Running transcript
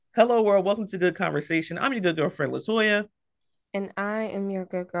Hello, world. Welcome to Good Conversation. I'm your good girlfriend, Latoya, And I am your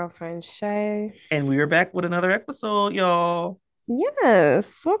good girlfriend, Shay. and we are back with another episode, y'all.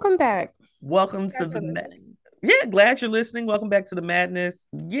 Yes, welcome back. Welcome to Thanks the for listening. yeah. Glad you're listening. Welcome back to the madness.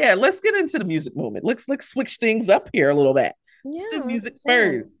 Yeah, let's get into the music moment. Let's switch things up here a little bit. Let's do Yeah, music let's do it.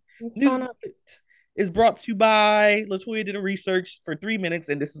 first. What's News going moment is brought to you by Latoya. Did a research for 3 minutes,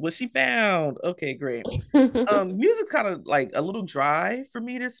 and this is what she found. Okay, great. on? Music's kind of like a little dry for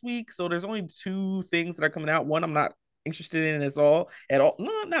me this week. So there's only two things that are coming out. One I'm not interested in at all.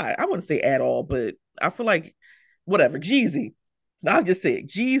 No, not I wouldn't say at all, but I feel like whatever. Jeezy. I'll just say it.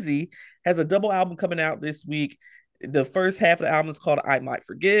 Jeezy has a double album coming out this week. The first half of the album is called I Might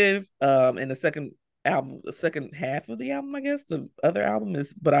Forgive. And the second half of the album, I guess, the other album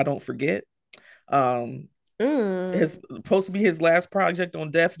is But I Don't Forget. Um, Mm, his supposed to be his last project on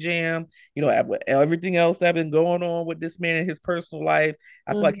Def Jam. Everything else that been going on with this man in his personal life.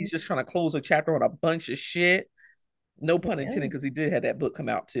 I feel like mhm. he's just trying to close a chapter on a bunch of shit. No pun Yeah, intended, because he did have that book come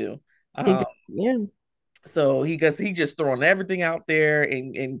out too. he Um, did. Yeah. so he just throwing everything out there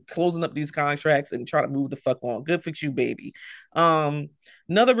and closing up these contracts and trying to move the fuck on. Good for you, baby. Um,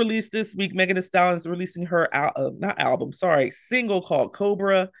 Another release this week, Megan Thee Stallion is releasing her not album, sorry, single called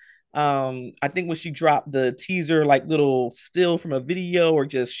Cobra. I think when she dropped the teaser, like little still from a video or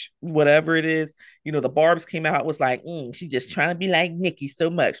just whatever it is, the Barb's came out, was like, she just trying to be like Nicki so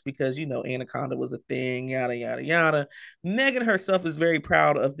much because Anaconda was a thing, yada yada yada. Megan herself is very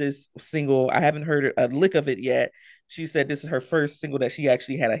proud of this single. I haven't heard a lick of it yet. She said this is her first single that she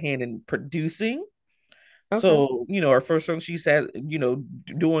actually had a hand in producing. Okay. So, her first song she said,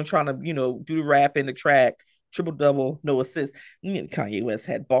 doing trying to, do the rap in the track, triple double, no assist. Kanye West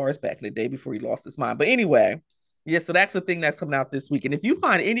had bars back in the day before he lost his mind. But anyway, yeah, so that's the thing that's coming out this week. And if you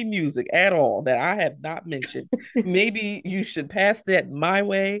find any music at all that I have not mentioned, maybe you should pass that my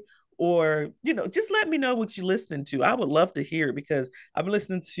way, or just let me know what you're listening to. I would love to hear it because I've been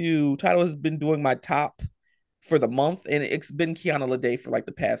listening to Title has been doing my top for the month, and it's been Kiana Lede for like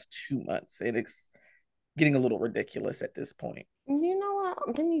the past 2 months, and it's getting a little ridiculous at this point. You know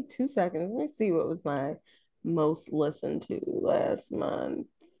what? Give me 2 seconds. Let me see what was my most listened to last month.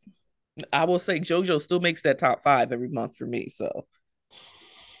 I will say JoJo still makes that top five every month for me. So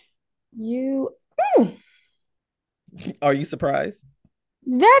You, mm, are you surprised?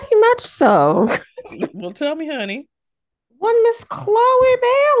 very much so. Well, tell me, honey. One Miss Chloe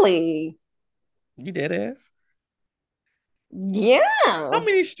Bailey. You dead ass. How Yeah.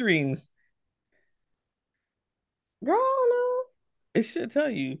 many streams? Girl, no. It should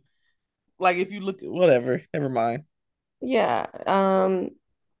tell you. Like if you look at whatever, never mind. Yeah.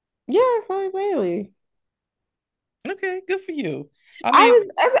 Yeah, Chloe Bailey. Okay, good for you. I I mean,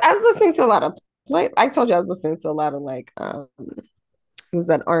 was I was listening to a lot of play. I told you I was listening to a lot of like it was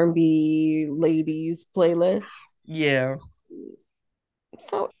that R&B ladies playlist. yeah.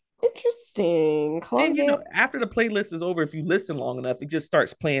 So interesting. Chloe And Bailey. after the playlist is over, if you listen long enough, it just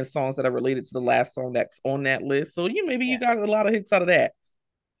starts playing songs that are related to the last song that's on that list. So maybe you Yeah. got a lot of hits out of that.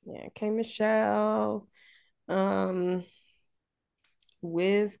 Yeah. K Michelle. Um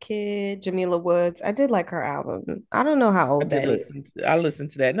Kid, Jamila Woods. I did like her album. I don't know how I old did that is. listen. I listened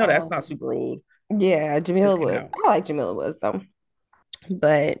to that. No, that's not Um super old. yeah, It just Jamila came Woods. out. I like Jamila Woods though.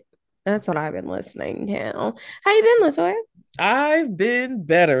 But that's what I've been listening now. How you been, Latoya? I've been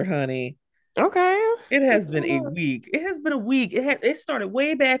better, honey. Okay. It What's has been going a on? week. It has been a week. It started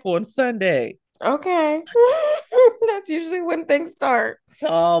way back on Sunday. Okay. That's usually when things start.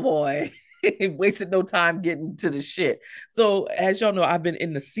 Oh boy. Wasted no time getting to the shit. So, as y'all know, I've been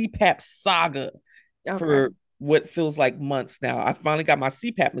in the CPAP saga Okay. for what feels like months now. I finally got my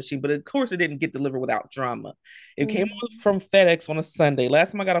CPAP machine, but of course it didn't get delivered without drama. It came Mhm. from FedEx on a Sunday.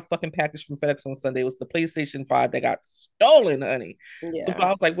 Last time I got a fucking package from FedEx on Sunday was the PlayStation 5 that got stolen, honey. So Yeah. I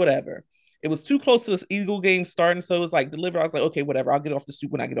was like, whatever. It was too close to this Eagle game starting, so it was like delivered. I was like, okay, whatever. I'll get off the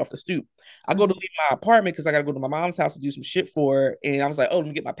stoop when I get off the stoop. I go to Mhm. leave my apartment because I gotta go to my mom's house to do some shit for her. And I was like, oh, let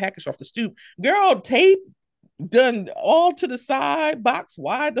me get my package off the stoop. Girl, tape done all to the side, box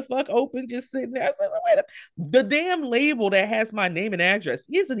wide the fuck open, just sitting there. I was like, wait the damn label that has my name and address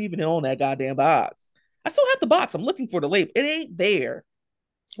isn't even on that goddamn box. I still have the box. I'm looking for the label. It ain't there.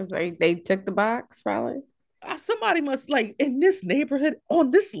 Because they took the box, probably. Somebody must like in this neighborhood on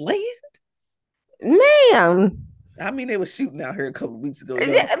this land. Ma'am. I mean, they were shooting out here a couple of weeks ago, Yeah,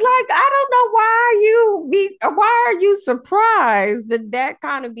 y'all. like I don't know why are you surprised that that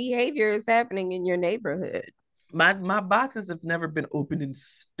kind of behavior is happening in your neighborhood? My boxes have never been opened and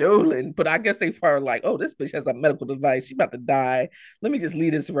stolen, but I guess they probably like, oh, this bitch has a medical device. She about to die. Let me just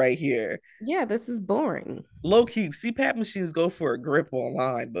leave this right here. Yeah, this is boring. Low key, CPAP machines go for a grip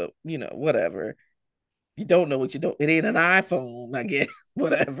online, but whatever. You don't know what you don't. It ain't an iPhone, I guess.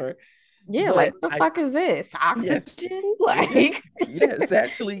 Whatever. Yeah, But like the I fuck is this? yeah, Oxygen? yeah. Like Yes,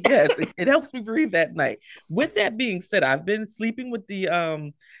 actually, yes. It helps me breathe at night. With that being said, I've been sleeping with the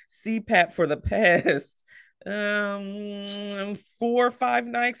CPAP for the past 4 or 5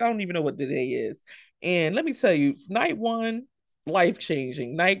 nights. I don't even know what the day is. And let me tell you, night one, life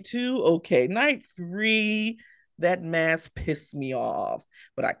changing. Night two, okay. Night three, that mask pissed me off.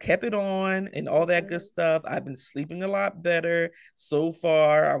 But I kept it on and all that good stuff. I've been sleeping a lot better so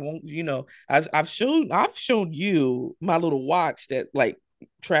far. I won't, I've shown you my little watch that like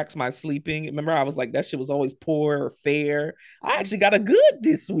tracks my sleeping. Remember, I was like that shit was always poor or fair. I actually got a good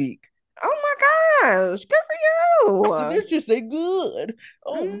this week. oh my gosh, good I for said, you. let's just say good.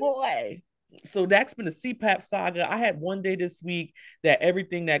 Oh Mhm. boy. So that's been a CPAP saga. I had one day this week that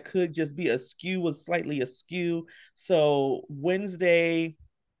everything that could just be askew was slightly askew. So Wednesday,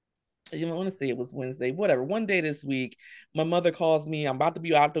 I want to say it was Wednesday, whatever. One day this week, my mother calls me. I'm about to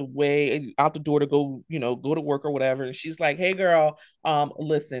be out the way, out the door to go, go to work or whatever. And she's like, "Hey, girl,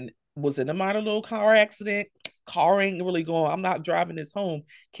 listen, was in a minor little car accident. Car ain't really going. I'm not driving this home.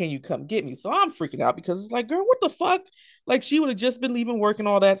 Can you come get me?" So I'm freaking out because it's like, girl, what the fuck? Like she would have just been leaving work and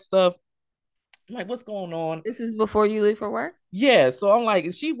all that stuff. I'm like, what's going on? This is before you leave for work? Yeah, so I'm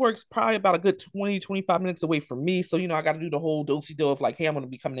like, she works probably about a good 20, 25 minutes away from me. So, I got to do the whole dosey do of like, hey, I'm going to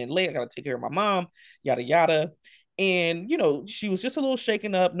be coming in late. I got to take care of my mom, yada, yada. And, she was just a little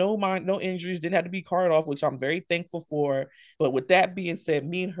shaken up, no mind, no injuries, didn't have to be carted off, which I'm very thankful for. But with that being said,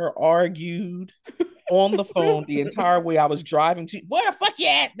 me and her argued on the phone the entire way I was driving to. Where the fuck you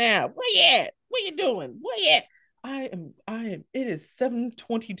at now? Where you at? What you doing? Where you at? I am, it is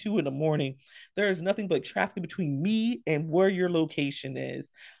 7:22 in the morning. There is nothing but traffic between me and where your location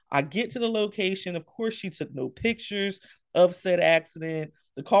is. I get to the location. Of course, she took no pictures of said accident.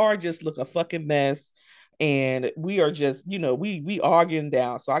 The car just looked a fucking mess. And we are just, we arguing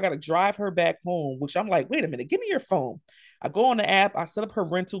down. So I gotta drive her back home, which I'm like, wait a minute, give me your phone. I go on the app, I set up her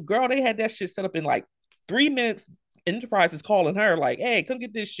rental. Girl, they had that shit set up in like 3 minutes. Enterprise is calling her, like, hey, come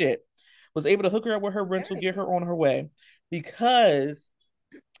get this shit. Was able to hook her up with her rental, get her Nice. on her way. Because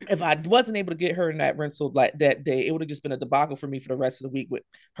if I wasn't able to get her in that rental like that day, it would have just been a debacle for me for the rest of the week with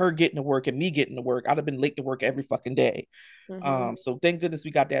her getting to work and me getting to work. I'd have been late to work every fucking day. Hmm. So thank goodness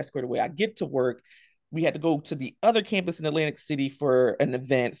we got that squared away. I get to work. We had to go to the other campus in Atlantic City for an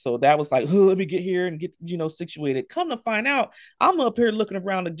event. So that was like, oh, let me get here and get, situated. Come to find out, I'm up here looking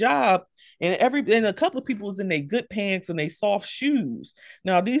around the job and a couple of people was in their good pants and they soft shoes.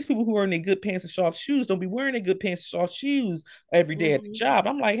 Now, these people who are in their good pants and soft shoes don't be wearing their good pants and soft shoes every day at the Hmm. job.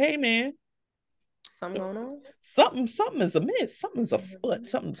 I'm like, hey man, Something going on? something is amiss. Something's afoot. Hmm.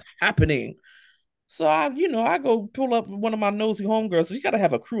 Something's happening. So I go pull up one of my nosy homegirls. So you gotta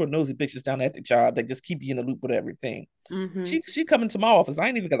have a crew of nosy bitches down at the job that just keep you in the loop with everything. Hmm. She come into my office. I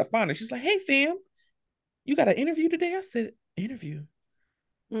ain't even gotta find her. She's like, "Hey fam, you got an interview today?" I said, "Interview."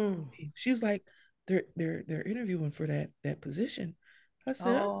 Mm. She's like, "They're interviewing for that position." I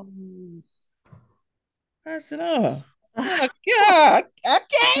said, Um, "Oh, oh God,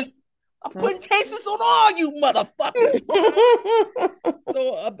 okay. I'm that's putting cases on all you motherfuckers."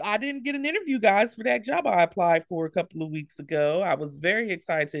 So I didn't get an interview, guys, for that job I applied for a couple of weeks ago. I was very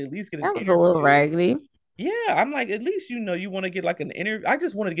excited to at least get an that was a little interview. raggedy. Yeah, I'm like, at least you want to get like an interview. I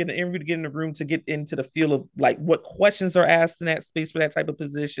just wanted to get an interview to get in the room to get into the feel of like what questions are asked in that space for that type of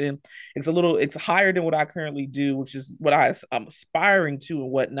position. It's higher than what I currently do, which is what I'm aspiring to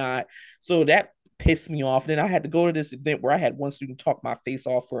and whatnot. So that pissed me off. Then I had to go to this event where I had one student talk my face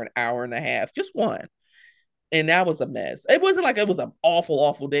off for an hour and a half, just one, and that was a mess. It wasn't like it was an awful,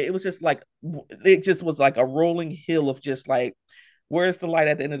 awful day. It was just like it just was like a rolling hill of just like, where's the light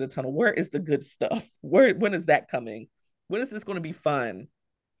at the end of the tunnel? Where is the good stuff? When is that coming? When is this going to be fun?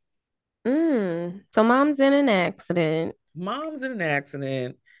 So mom's in an accident. Mom's in an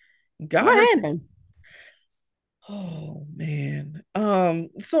accident. Got her. What happened? Oh man.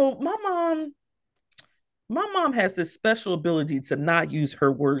 So my mom has this special ability to not use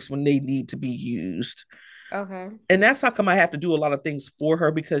her words when they need to be used. Okay. And that's how come I have to do a lot of things for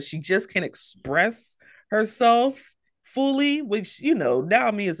her because she just can't express herself fully, which,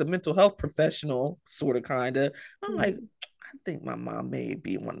 now me as a mental health professional, sort of kind of, I'm like, Mhm. I think my mom may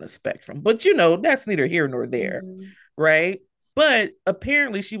be on the spectrum, but that's neither here nor there, Mhm. right? But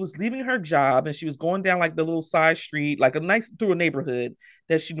apparently she was leaving her job and she was going down like the little side street, like a nice through a neighborhood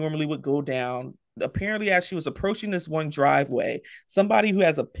that she normally would go down. apparently as she was approaching this one driveway, somebody who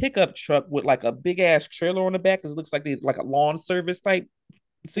has a pickup truck with like a big ass trailer on the back, because it looks like they like a lawn service type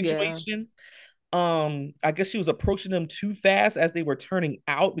Yeah. situation. I guess she was approaching them too fast as they were turning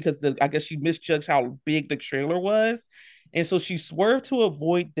out, because I guess she misjudged how big the trailer was, and so she swerved to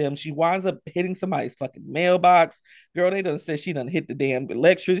avoid them. She winds up hitting somebody's fucking mailbox. Girl, they done said she done hit the damn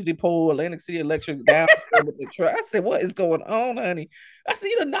electricity pole, Atlantic City Electric down with the truck. I said, what is going on, honey? I said,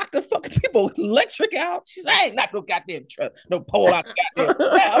 you done knocked the fucking people electric out. She's like, I ain't knocked no goddamn truck, no pole out the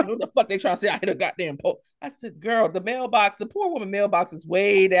goddamn. I don't know what the fuck they trying to say. I hit a goddamn pole. I said, girl, the mailbox, the poor woman mailbox is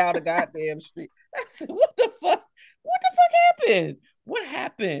way down the goddamn street. I said, what the fuck? What the fuck happened? What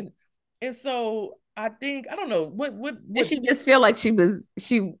happened? And so I think I don't know Did what she just feel like she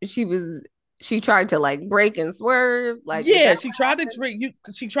tried to like break and swerve? Like, is yeah, that she tried to drink you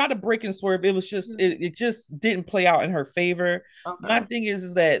she tried to break and swerve. It was just what it just didn't play out in her favor. My happened? thing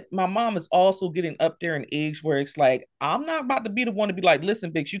is that my mom is also getting up there in age where it's like, I'm not about to be the one to be like,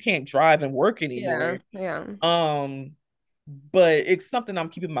 listen, bitch, you can't drive and work Yeah, anymore. yeah. Um, but it's something I'm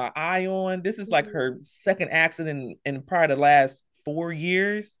keeping my eye on. This is like Mhm. her second accident in probably the last 4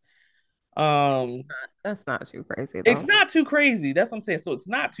 years. Um, That's not too crazy it's though. not too crazy. That's what I'm saying. So it's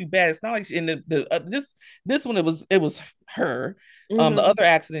not too bad. It's not like in this one it was her. The Hmm. other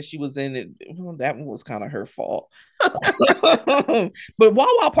accident she was in, well, that one was kind of her fault. But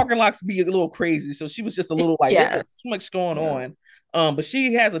Wawa parking lots be a little crazy, so she was just a little like there's Yes. too much going Yeah. on. But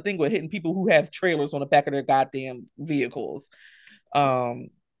she has a thing with hitting people who have trailers on the back of their goddamn vehicles. Um,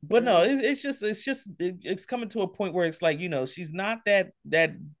 but no, Mhm. it's coming to a point where it's like, she's not that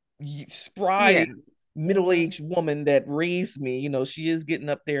spry Yeah. Hmm. middle-aged woman that raised me. She is getting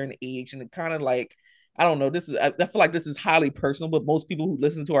up there in age, and it kind of like, I don't know, I feel like this is highly personal, but most people who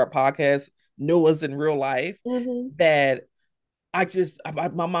listen to our podcast know us in real life. Hmm. That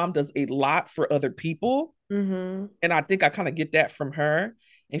my mom does a lot for other people, Hmm. and I think I kind of get that from her.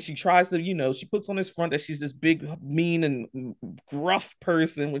 And she tries to, she puts on this front that she's this big, mean, and gruff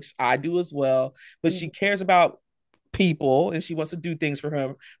person, which I do as well. But she cares about people and she wants to do things for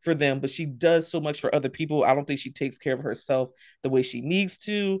them. But she does so much for other people. I don't think she takes care of herself the way she needs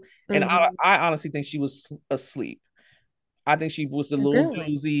to. And Hmm. I honestly think she was asleep. I think she was a little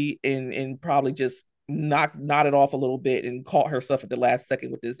Really? doozy and probably just nodded off a little bit and caught herself at the last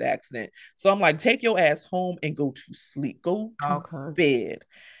second with this accident. So I'm like, take your ass home and go to sleep. Go to Okay. bed.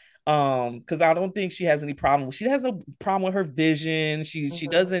 Because I don't think she has any problem. She has no problem with her vision. She Mhm.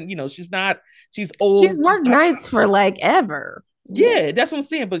 doesn't, she's She's old. She's worked not, nights for like ever. yeah, that's what I'm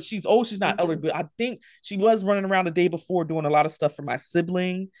saying. But she's old, she's not elderly. Mhm. But I think she was running around the day before doing a lot of stuff for my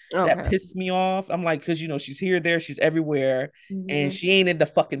sibling that Okay. pissed me off. I'm like, because she's here, there, she's everywhere, and Hmm. she ain't in the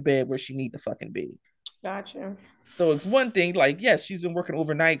fucking bed where she need to fucking be. Gotcha. So it's one thing, like, yes, she's been working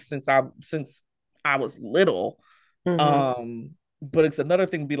overnight since I was little. Hmm. But it's another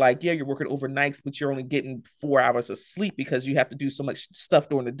thing to be like, yeah, you're working overnights, but you're only getting 4 hours of sleep because you have to do so much stuff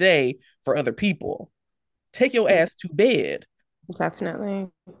during the day for other people. Take your ass to bed. Definitely.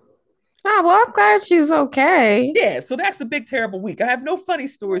 Oh, well, I'm glad she's okay. Yeah, so that's the big terrible week. I have no funny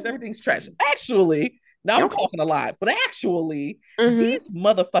stories. Everything's trash. Actually, now I'm Okay. talking a lot, but actually, Hmm. these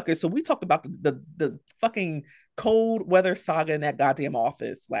motherfuckers. So we talked about the fucking cold weather saga in that goddamn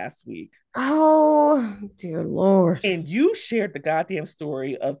office last week. Oh, dear Lord. And you shared the goddamn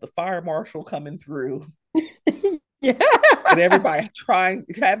story of the fire marshal coming through Yeah. and everybody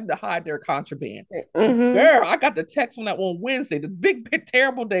having to hide their contraband. Hmm. Girl, I got the text on that one Wednesday, the big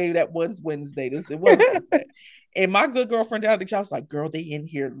terrible day that was Wednesday. It was Wednesday. And my good girlfriend down at the job was like, girl, they in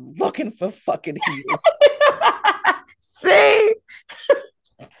here looking for fucking heels. See?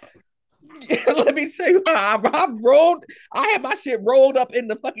 Let me tell you, I had my shit rolled up in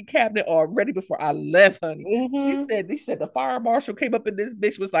the fucking cabinet already before I left, honey. Hmm. They said the fire marshal came up and this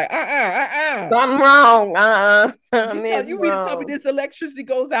bitch was like, Something wrong. You Something tell is you mean to tell me wrong. this electricity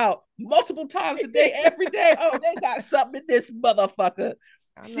goes out multiple times a day, every day? Oh, they got something in this motherfucker.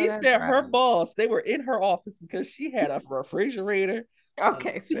 I know She that's said her right. boss, they were in her office because she had a refrigerator, a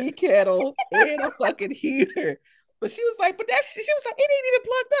Okay, tea sis. kettle, and a fucking heater. But she was like, she was like, it ain't even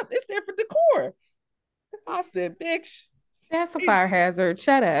plugged up. It's there for decor. I said, bitch. That's a It, fire hazard.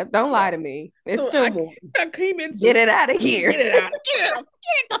 Shut up. Don't yeah. lie to me. It's So still warm. I came in Get this it out of here. get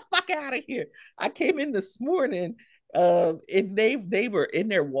the fuck out of here. I came in this morning, and they were in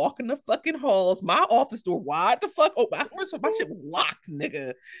there walking the fucking halls. My office door wide the fuck open. First of all, my shit was locked,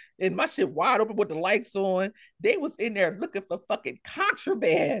 nigga, and my shit wide open with the lights on. They was in there looking for fucking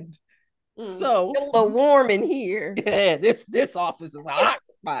contraband. It's So a little warm in here. yeah, this office is hot.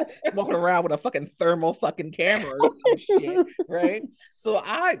 spot, walking around with a fucking thermal fucking camera or some shit, right? So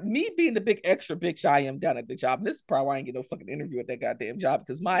me being the big extra bitch I am down at the job, and this is probably why I ain't get no fucking interview at that goddamn job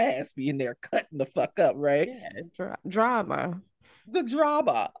because my ass be in there cutting the fuck up, right? Yeah, drama. The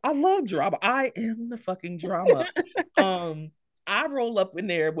drama. I love drama. I am the fucking drama. Um, I roll up in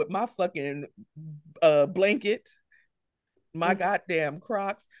there with my fucking blanket, my goddamn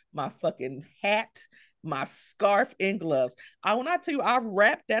Crocs, my fucking hat, my scarf and gloves. When I tell you I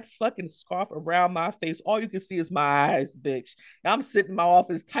wrapped that fucking scarf around my face, all you can see is my eyes, bitch. And I'm sitting in my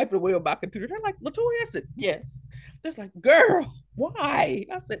office typing away on my computer. They're like, Latoya, I said, yes. They're like, girl, why?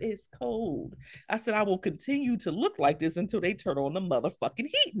 I said, it's cold. I said, I will continue to look like this until they turn on the motherfucking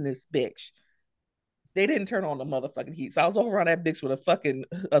heat in this bitch. They didn't turn on the motherfucking heat. So I was over around that bitch with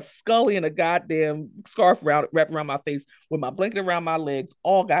a scully and a goddamn scarf wrapped around my face with my blanket around my legs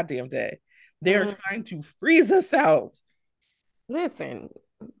all goddamn day. They're trying to freeze us out. Listen,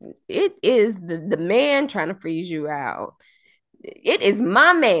 it is the man trying to freeze you out. It is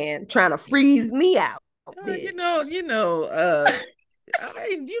my man trying to freeze me out, bitch.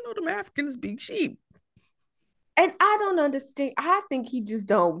 Them Africans be cheap. And I don't understand. I think he just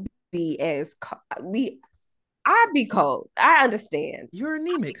don't be as I be cold. I understand. You're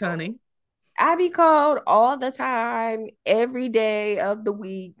anemic, honey. I be cold all the time, every day of the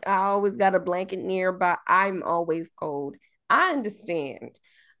week. I always got a blanket nearby. I'm always cold. I understand.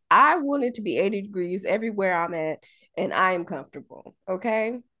 I want it to be 80 degrees everywhere I'm at, and I am comfortable.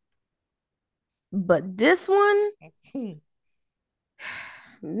 Okay. But this one,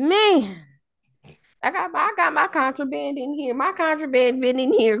 man, I got my contraband in here. My contraband been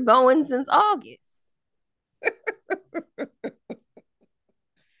in here going since August.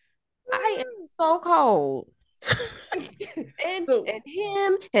 I am so cold. And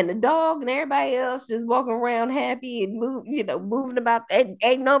him and the dog and everybody else just walking around happy and moving about.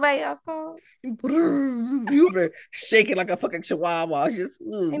 Ain't nobody else cold. You were shaking like a fucking chihuahua.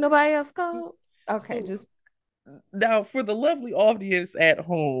 Ain't nobody else cold. Okay, So, just now for the lovely audience at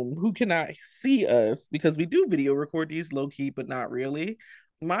home who cannot see us because we do video record these low key, but not really.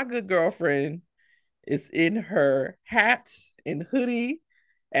 My good girlfriend is in her hat and hoodie,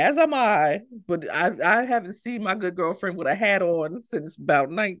 as am I. But I haven't seen my good girlfriend with a hat on since about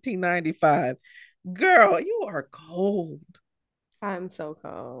 1995. Girl, you are cold. I'm so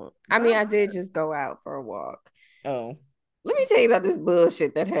cold. I mean, I did just go out for a walk. Oh, Let me tell you about this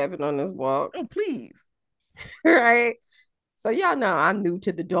bullshit that happened on this walk. oh, please. Right? So y'all know I'm new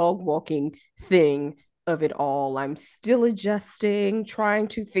to the dog walking thing of it all. I'm still adjusting, trying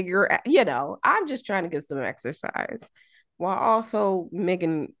to figure out, I'm just trying to get some exercise while also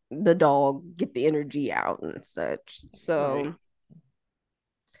making the dog get the energy out and such. Right.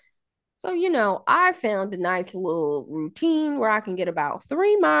 So, I found a nice little routine where I can get about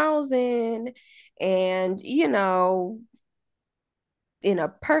 3 miles in and, in a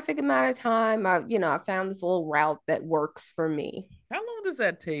perfect amount of time, I found this little route that works for me. How long does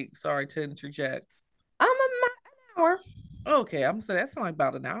that take? Sorry to interject. An hour. Okay, I'm saying that's like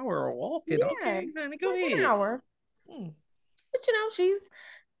about an hour of walking. Yeah, Okay, honey, go like an ahead. hour. Hmm. But she's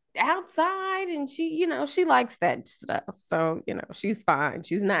outside and she likes that stuff. So, she's fine.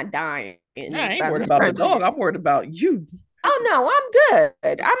 She's not dying I ain't by worried the about the time dog. I'm worried about you. Oh no, I'm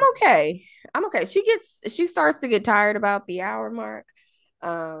good. I'm okay. I'm okay. She starts to get tired about the hour mark.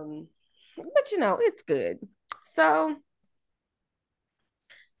 But it's good. So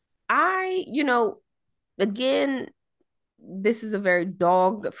again, this is a very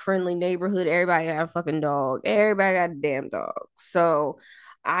dog friendly neighborhood. Everybody got a fucking dog. Everybody got a damn dog. So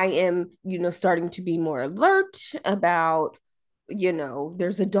I am, starting to be more alert about,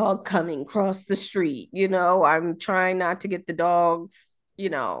 there's a dog coming across the street. I'm trying not to get the dogs,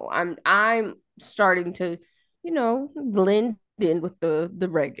 I'm starting to, blend in with the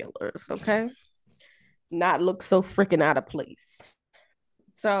regulars, okay? Not look so freaking out of place.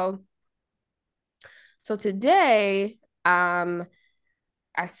 So today, um,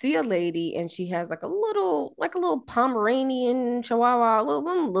 I see a lady and she has like a little Pomeranian Chihuahua,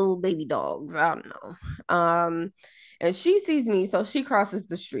 little baby dogs. I don't know. And she sees me, so she crosses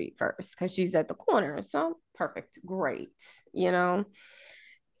the street first because she's at the corner. So perfect, great. I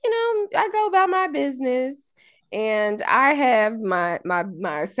go about my business and I have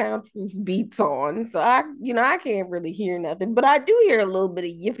my soundproof beats on. So I can't really hear nothing, but I do hear a little bit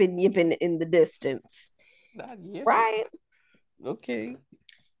of yipping in the distance. Not yipping. Right? Okay.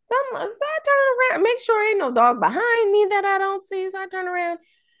 So I turn around, make sure ain't no dog behind me that I don't see. So I turn around,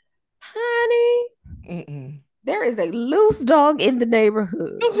 honey. Mm-mm. There is a loose dog in the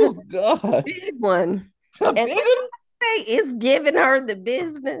neighborhood, Oh God. big one, A and big one? is giving her the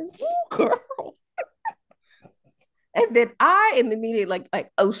business. Ooh, girl. And then I am immediately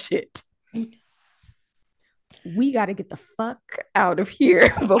like, oh shit. We got to get the fuck out of here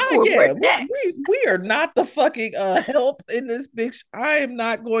before Yeah, we're next. we are not the fucking help in this bitch. I am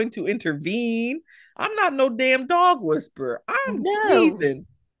not going to intervene. I'm not no damn dog whisperer. I'm No. leaving.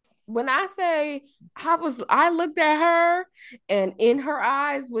 When I say I looked at her and in her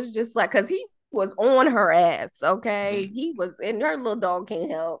eyes was just like, because he was on her ass, okay? He was, and her little dog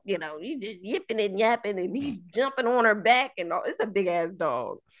can't help, he just yipping and yapping and he jumping on her back and all. It's a big ass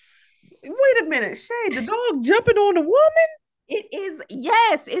dog. Wait a minute, Shay, the dog jumping on the woman? It is,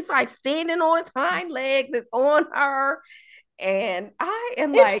 yes, it's like standing on its hind legs, it's on her. And I am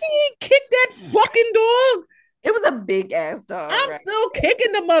And like, she ain't kicked that fucking dog. it was a big ass dog, I'm right? still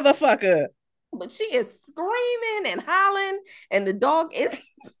kicking the motherfucker. But she is screaming and hollering, and the dog is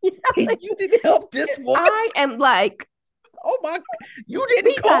yelling. You didn't help this woman. I am like, Oh my, you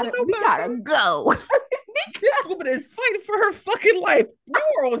didn't call we gotta nobody. go. This woman is fighting for her fucking life. You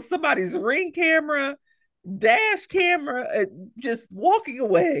are on somebody's ring camera, dash camera, just walking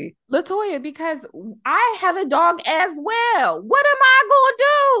away. Latoya, because I have a dog as well. What am I gonna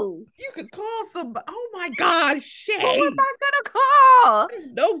do? You could call somebody. Oh my God, Who am Shay. I gonna call?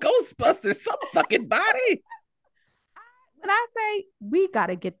 No Ghostbusters, some fucking body. When I say we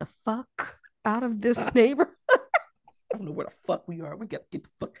gotta get the fuck out of this neighborhood. I don't know where the fuck we are. We gotta get the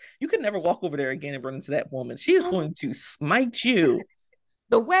fuck. You could never walk over there again and run into that woman. She is going to smite you.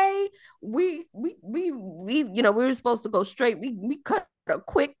 The way we were supposed to go straight. We cut a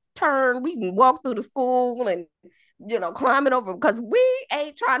quick turn. We can walk through the school and climb it over because we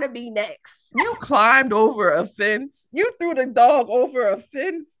ain't trying to be next. You climbed over a fence. You threw the dog over a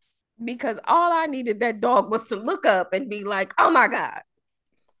fence. Because all I needed that dog was to look up and be like, oh my God.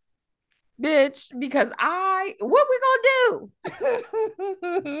 Bitch, because what we gonna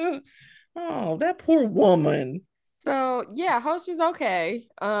do? Oh, that poor woman. So yeah, hope she's okay.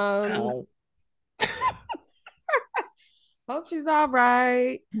 Ow. Hope she's all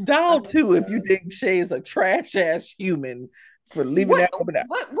right. Down too if you think Shay is a trash ass human for leaving that woman out.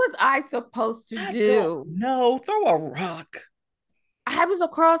 What was I supposed to do? No, throw a rock. I was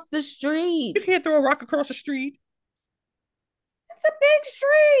across the street. You can't throw a rock across the street. It's a big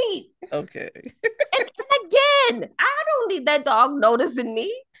street. Okay. And again, I don't need that dog noticing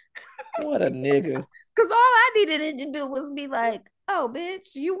me. What a nigga. Because all I needed it to do was be like, oh,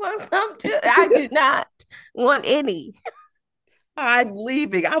 bitch, you want some too? I do not want any. I'm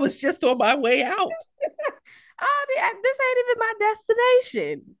leaving. I was just on my way out. This ain't even my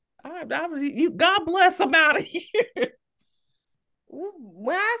destination. God bless. I'm out of here.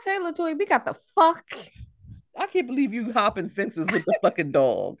 When I say Latoya, we got the fuck. I can't believe you hopping fences with the fucking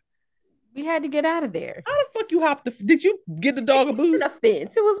dog. We had to get out of there. How the fuck you hopped did you get the dog a boost? A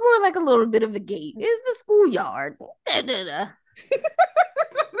fence. It was more like a little bit of a gate. It's the schoolyard.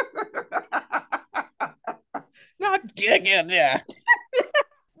 Not yeah.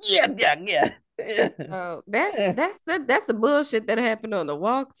 Yeah. Oh, that's the bullshit that happened on the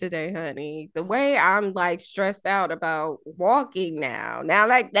walk today, honey. The way I'm like stressed out about walking now. Now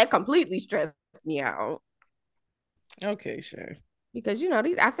that completely stressed me out. Okay, sure. Because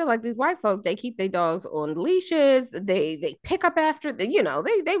I feel like these white folk, they keep their dogs on leashes. They pick up after they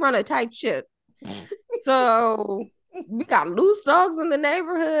run a tight ship. So we got loose dogs in the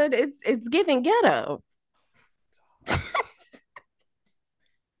neighborhood. It's giving ghetto.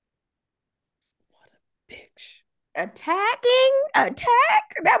 Attack?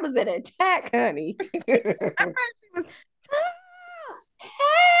 That was an attack, honey. Was,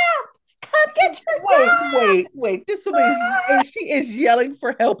 help! Come get your dog! Wait. This woman she is yelling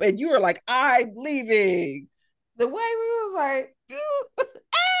for help, and you are like, I'm leaving. The way we was like,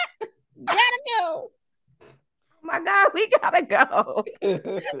 gotta go. Oh my God, we gotta go.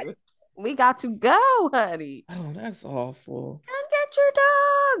 We got to go, honey. Oh, that's awful. Come get your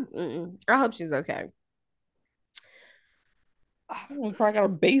dog. I hope she's okay. I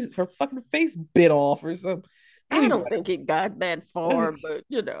probably got her fucking face bit off or something. Anyway. I don't think it got that far, but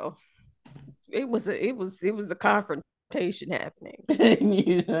it was a confrontation happening.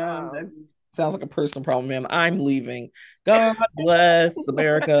 That sounds like a personal problem, ma'am. I'm leaving. God bless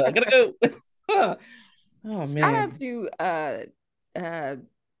America. I gotta go. Oh man. Shout out to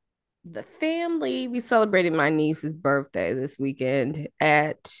the family. We celebrated my niece's birthday this weekend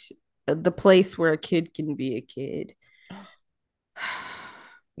at the place where a kid can be a kid.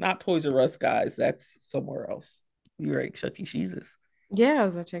 Not Toys R Us, guys. That's somewhere else. You're right, Chuck E. Cheese's. Yeah, I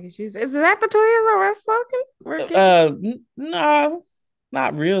was at Chuck E. Cheese. Is that the Toys R Us slogan? No,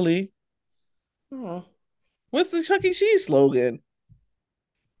 not really. Oh. What's the Chuck E. Cheese slogan?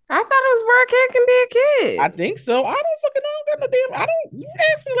 I thought it was where a kid can be a I kid. think so. I don't fucking know. I got no damn. I don't. You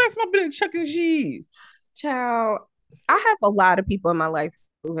asked me last time I've been in Chuck E. Cheese. Child, I have a lot of people in my life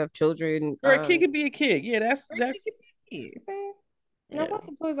who have children. Where a kid can be a kid. Yeah, Where a kid can that's be a kid. See? Now yeah. what's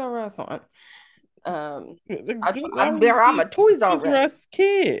some Toys R Us on? Um, I want to I'm a be Toys R Toys R Us. Us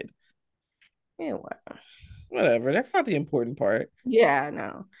kid. Yeah, what? Whatever. That's not the important part. Yeah, I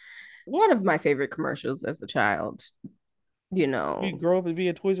know. One of my favorite commercials as a child, you You know, grow up and be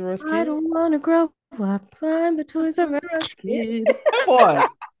a Toys R Us I kid. don't want to grow up. I'm a Toys R Toys Us R Us kid. kid. Come on.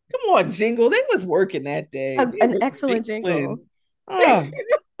 Come on, Jingle. They was working that day. They An was excellent jingle. jingling. Ah,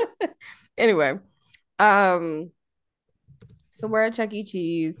 Anyway, um, so we're at Chuck E.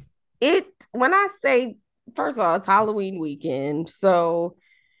 Cheese. It when I say first of all, it's Halloween weekend, so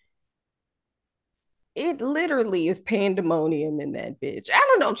it literally is pandemonium in that bitch. I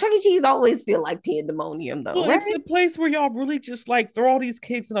don't know. Chuck E. Cheese always feel like pandemonium though, well, right? it's a place where y'all really just like throw all these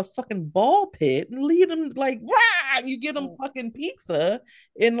kids in a fucking ball pit and leave them like rah, you get them fucking pizza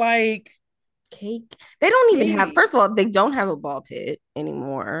and like Cake. They don't even have, cake. first of all, they don't have a ball pit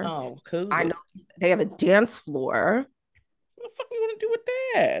anymore. Oh, I COVID. know they have a dance floor. What the fuck are you gonna do with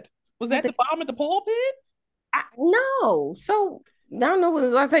that? Was But that they, the bottom of the ball pit? no. So I don't know when the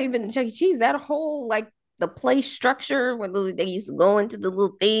last time you've been to Chuck E. Cheese. That whole like the play structure where they used to go into the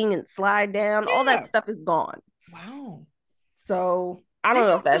little thing and slide down, all that Yeah. stuff is gone. Wow. So I They don't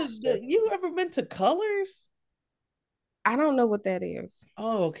know if got that's just, you ever been to Colors? I don't know what that is.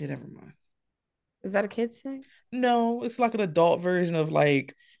 Oh, okay, never mind. Is that a kid's thing? No, it's like an adult version of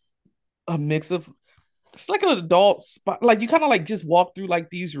like a mix of it's like an adult spot. Like you kind of like just walk through like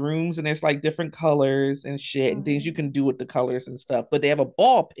these rooms and there's like different colors and shit and things you Mhm. can do with the colors and stuff. But they have a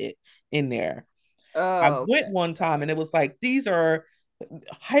ball pit in there. I Oh, went one time and it was like these are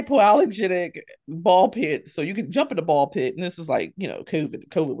hypoallergenic ball pit, so you can jump in the ball pit. And this is like COVID.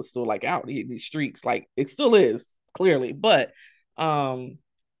 COVID was still like out in these streets, like it still is clearly, but um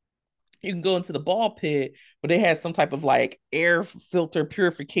you can go into the ball pit, but they had some type of like air filter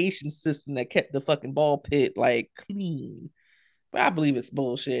purification system that kept the fucking ball pit like clean. But I believe it's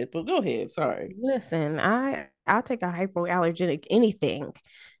bullshit. But go ahead. Sorry. listen, I'll take a hypoallergenic anything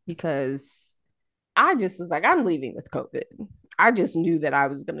because I just was like, I'm leaving with COVID. I just knew that I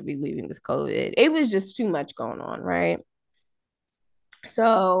was going to be leaving with COVID. It was just too much going on, right?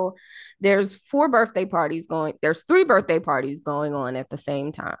 So there's three birthday parties going on at the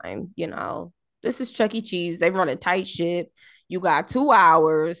same time. This is Chuck E. Cheese. They run a tight ship. You got 2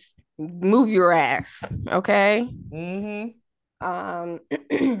 hours. Move your ass. Okay. Mm-hmm. Um,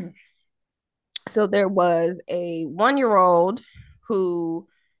 so there was a 1 year old who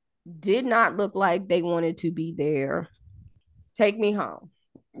did not look like they wanted to be there. Take me home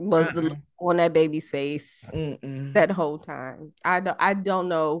was the look Uh-uh. on that baby's face Mm-mm. that whole time. I don't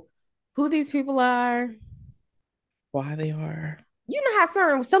know who these people are. Why they are? You know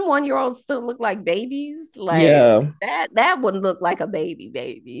how some 1 year olds still look like babies? Like Yeah. that wouldn't look like a baby.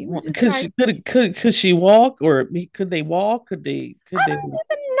 You would just Could like, she could she walk or could they walk? I Could they don't even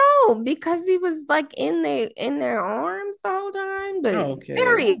know because he was like in their arms the whole time, but oh, okay.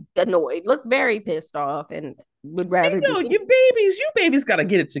 very annoyed, looked very pissed off, and would You rather be. know, you babies got to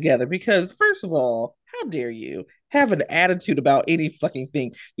get it together because, first of all, how dare you have an attitude about any fucking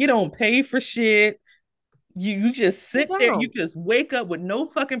thing? You don't pay for shit. You just You sit there. You don't. just wake up with no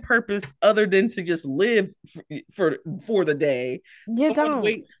fucking purpose other than to just live for the day. You Someone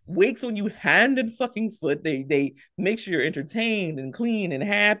don't. wakes on you hand and fucking foot. They make sure you're entertained and clean and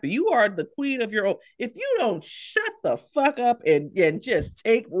happy. You are the queen of your own. If you don't shut the fuck up and just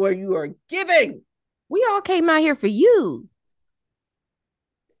take where you are giving. We all came out here for you.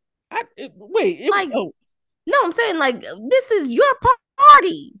 Wait, Like, oh, no, I'm saying like this is your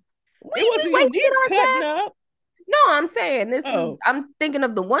party. it We wasn't your wasted niece our cutting time. up. No, I'm saying this is. Oh, I'm thinking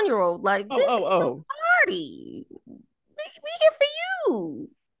of the 1 year old. Like oh, this oh, is your oh. party. We here for you.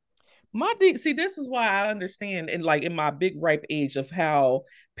 My thing, see, this is why I understand, and like in my big ripe age of how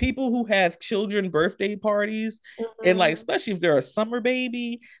people who have children birthday parties, and like Mhm. especially if they're a summer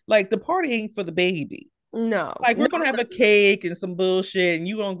baby, like the party ain't for the baby. No, Like no, we're gonna have a cake and some bullshit, and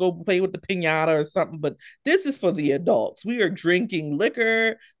you gonna go play with the pinata or something. But this is for the adults. We are drinking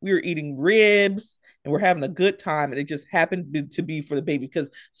liquor, we are eating ribs, and we're having a good time. And it just happened to be for the baby. Because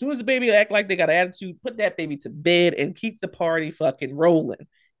as soon as the baby act like they got attitude, put that baby to bed and keep the party fucking rolling.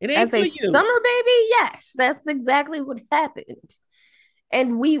 It ain't as for a you. summer baby, yes, that's exactly what happened.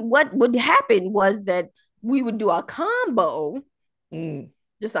 And what would happen was that we would do a combo, Mm.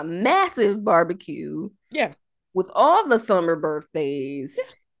 just a massive barbecue Yeah. with all the summer birthdays.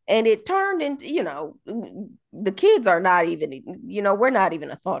 And it turned into, the kids are not even, we're not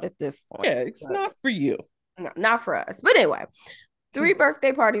even a thought at this point. Yeah, it's But not for you. no, not for us. But anyway, three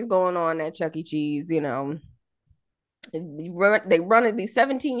birthday parties going on at Chuck E. Cheese, they running these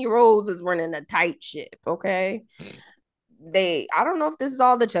 17-year-olds is running a tight ship, okay? I don't know if this is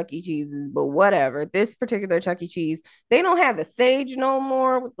all the Chuck E. Cheeses, but whatever. This particular Chuck E. Cheese, they don't have the stage no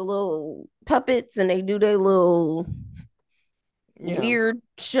more with the little puppets and they do their little Yeah. weird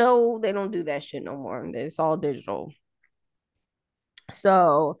show. They don't do that shit no more. It's all digital.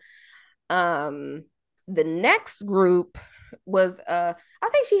 So, um, the next group was I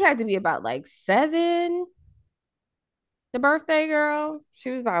think she had to be about like 7, the birthday girl.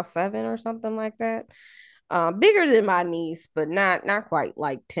 She was about 7 or something like that. Bigger than my niece, but not quite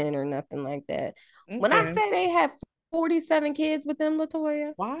like 10 or nothing like that. When I Okay. say they had 47 kids with them,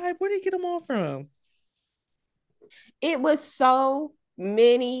 Latoya, Why? Where did you get them all from? it was so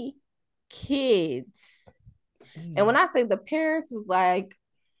many kids. And when Mm. I say the parents was like,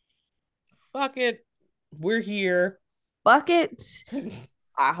 Fuck it. We're here. bucket,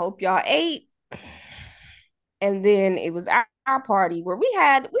 I hope y'all ate. And then it was our party where we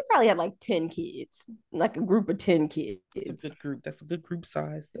probably had like 10 kids, like a group of 10 That's a kids. good group. That's a good group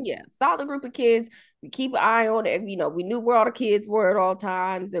size. Yeah, solid group of kids. We keep an eye on it. We knew where all the kids were at all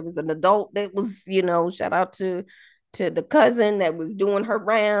times. There was an adult that was, shout out to the cousin that was doing her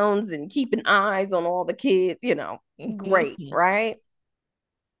rounds and keeping eyes on all the kids, great, right?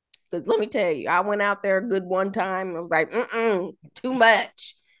 Because let me tell you, I went out there a good one time and was like, too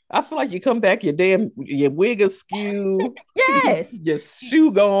much. I feel like you come back, your wig askew, Yes. your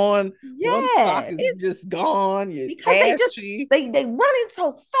shoe gone, one sock Yeah. is It's just gone, you're because ashy. they running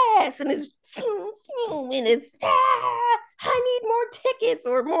so fast and it's I need more tickets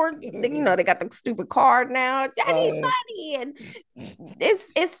or more, they got the stupid card now. I need uh, money and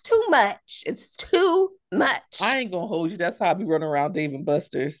it's too much. It's too much. I ain't gonna hold you. That's how I be running around Dave and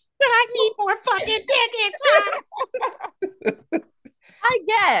Buster's. I need more fucking tickets. I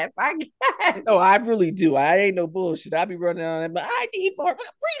guess. No, I really do. I ain't no bullshit. I be running on it, but I need more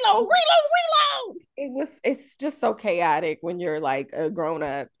reload. It's just so chaotic when you're like a grown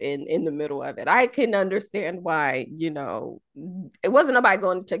up in the middle of it. I can understand why, it wasn't nobody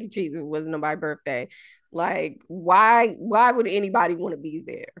going to Chuck E. Cheese. It wasn't nobody's birthday. Like, why would anybody want to be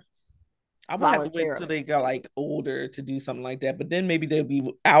there I would have to wait till voluntarily? they got like older to do something like that. But then maybe they'll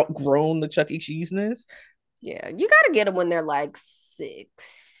be outgrown the Chuck E. Cheeseness. Yeah, you got to get them when they're like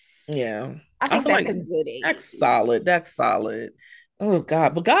 6. Yeah. I I think feel that's like a good that's age. solid. That's solid. Oh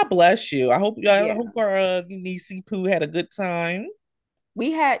God. But God bless you. I Yeah, hope our niecey Pooh had a good time.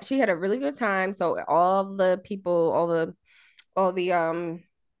 she had a really good time. So all the people, all the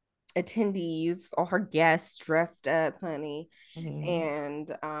attendees, all her guests dressed up, honey. Mhm.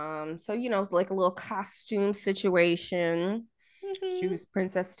 And so it's like a little costume situation. She Mhm. was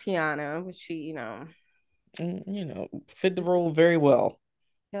Princess Tiana, which she, Fit the role very well.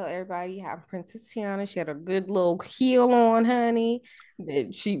 tell everybody, yeah, Princess Tiana. She had a good little heel on, honey.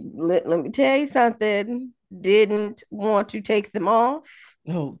 That she let me tell you something, didn't want to take them off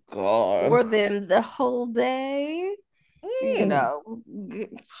Oh God. for them the whole day. You Mm. know,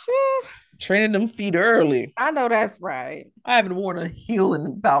 Training them feet early. I know that's right. I haven't worn a heel in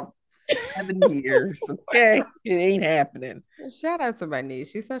about 7 years. Okay. It ain't happening. Shout out to my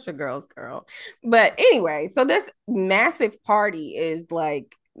niece. She's such a girl's girl. But anyway, so this massive party is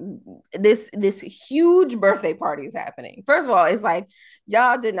like this huge birthday party is happening. First of all, it's like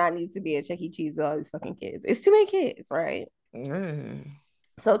y'all did not need to be at Chuck E. Cheese with all these fucking kids. It's too many kids, right? Mm.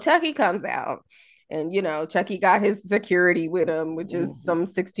 So Chucky comes out, and Chucky got his security with him, which is some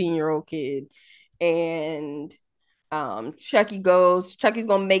 16-year-old kid. And Chucky's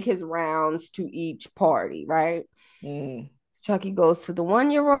gonna make his rounds to each party, right? Mm. Chucky goes to the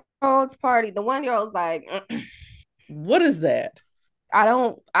 1-year-old's party. The 1-year-old's like, What is that? I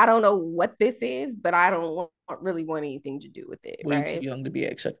don't know what this is, but I don't really want anything to do with it, Way too right? young to be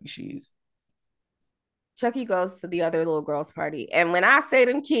at Chuck E. Cheese. Chucky goes to the other little girl's party. And when I say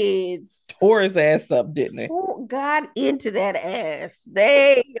them kids Tore his ass up, didn't they? who got into that ass,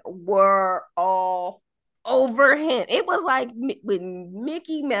 they were all over him. It was like when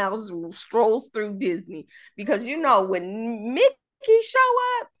Mickey Mouse strolls through Disney, because when Mickey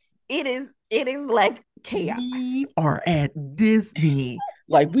show up, it is like chaos. We are at Disney.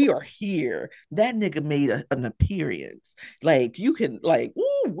 Like we are here. That nigga made an appearance. Like you can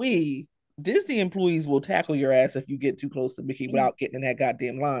ooh we Disney employees will tackle your ass if you get too close to Mickey without getting in that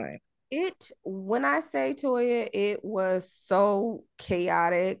goddamn line. When I say Toya, it was so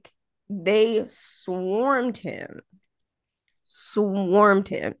chaotic. They swarmed him. swarmed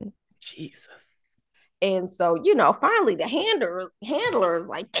him. Jesus. And so, finally the handler is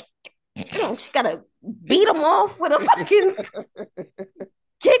like, she gotta beat him off with a fucking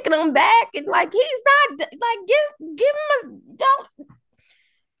kicking him back, and like he's not like give him a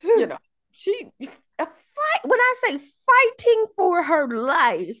don't she a fight. When I say fighting for her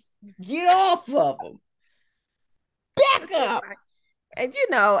life, get off of him, back up. And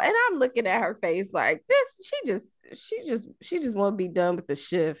and I'm looking at her face like this. She just want to be done with the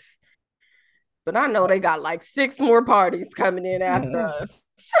shift. But I know they got like 6 more parties coming in after us.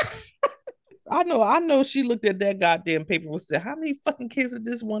 I know she looked at that goddamn paper and said, how many fucking kids at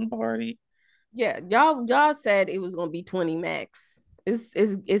this one party? Yeah, y'all said it was gonna be 20 max.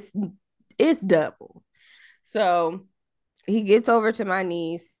 It's double. So he gets over to my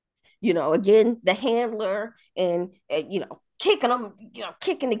niece, again, the handler and kicking them,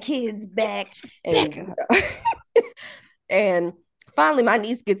 kicking the kids back. And and finally my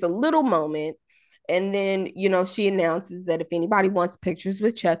niece gets a little moment. And then, she announces that if anybody wants pictures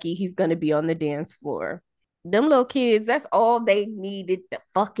with Chucky, he's going to be on the dance floor. Them little kids, that's all they needed to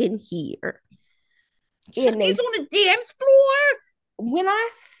fucking hear. And he's on the dance floor? When I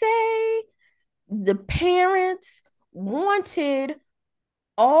say the parents wanted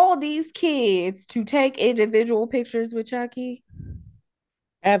all these kids to take individual pictures with Chucky,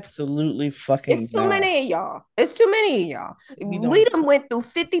 absolutely fucking it's too many of y'all. It's too many of y'all. We done went through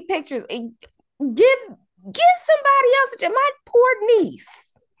 50 pictures. Give somebody else. My poor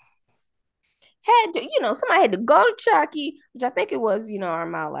niece had to, somebody had to go to Chucky, which I think it was, our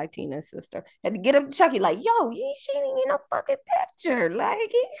Mile Latina's sister, had to get up to Chucky like, yo, she didn't get no fucking picture.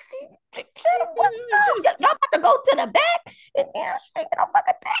 Like, y'all about to go to the back and she didn't get no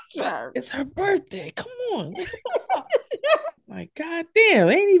fucking picture. It's her birthday. Come on. Like, goddamn,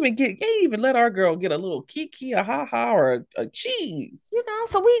 ain't even let our girl get a little kiki, a ha-ha, or a cheese.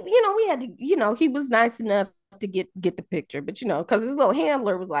 So we had to, he was nice enough to get the picture, but because his little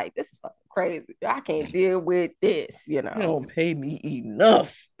handler was like, this is fucking crazy. I can't deal with this, You don't pay me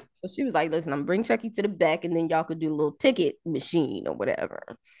enough. So she was like, listen, I'm gonna bring Chucky to the back and then y'all could do a little ticket machine or whatever.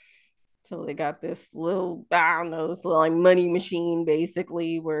 So they got this little, I don't know, this little like money machine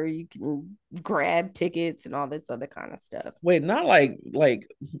basically where you can grab tickets and all this other kind of stuff. Wait, not like $1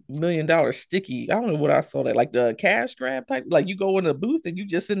 million sticky. I don't know what I saw that, like the cash grab type. Like you go in the booth and you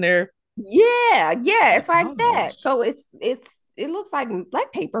just in there. Yeah, it's like that. So it looks like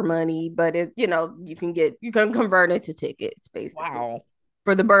paper money, but you can convert it to tickets basically. Wow.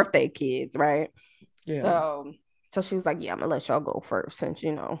 For the birthday kids, right? Yeah. So she was like, yeah, I'm gonna let y'all go first since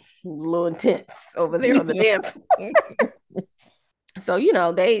it was a little intense over there on the dance. So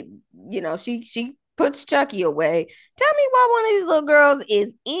they she puts Chucky away. Tell me why one of these little girls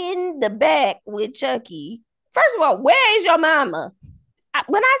is in the back with Chucky. First of all, where is your mama?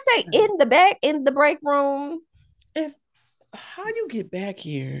 When I say in the back, in the break room, how you get back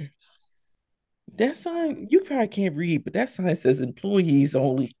here? That sign, you probably can't read, but that sign says employees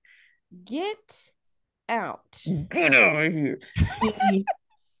only. Get out. Get out of here.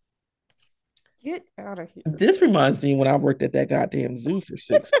 Get out of here. This reminds me when I worked at that goddamn zoo for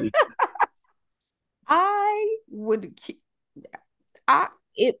 6 weeks. I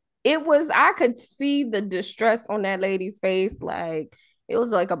could see the distress on that lady's face. Like, it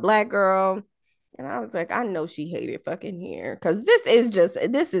was like a black girl. And I was like, I know she hated fucking here. Because this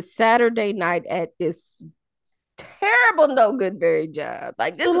is Saturday night at this terrible, no good very job.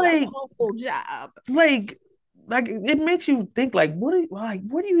 Like, this is an awful job. Like it makes you think like what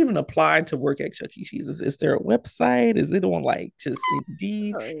do you even apply to work at Chuck E. Cheese? Is there a website? Is it on like just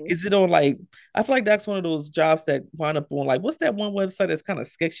Indeed? Is it on like I feel like that's one of those jobs that wind up on like what's that one website that's kind of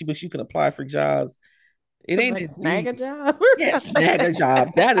sketchy, but you can apply for jobs. It ain't like Snag a Job. Yeah, Snag a Job.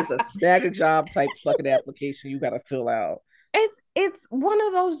 That is a Snag a Job type fucking application you gotta fill out. It's one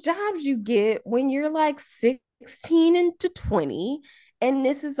of those jobs you get when you're like 16 into 20. And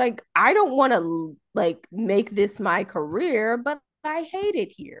this is like, I don't want to like make this my career, but I hate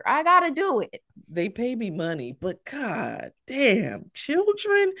it here. I gotta do it. They pay me money, but god damn,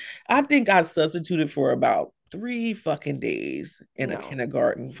 children. I think I substituted for about 3 fucking days in a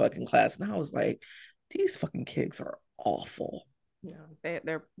kindergarten fucking class. And I was like, these fucking kids are awful. No,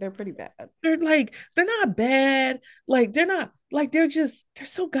 they're pretty bad. They're not bad. Like they're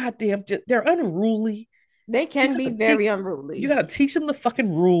so goddamn they're unruly. They can be very unruly. You gotta teach them the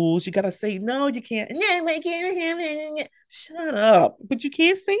fucking rules. You gotta say, no, you can't. No, I can't. Shut up. But you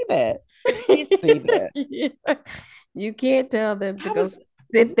can't say that. You can't say that. Yeah. You can't tell them to go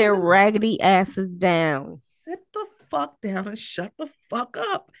sit their raggedy asses down. Sit the fuck down and shut the fuck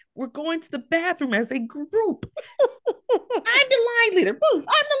up. We're going to the bathroom as a group. I'm the line leader. Ruth,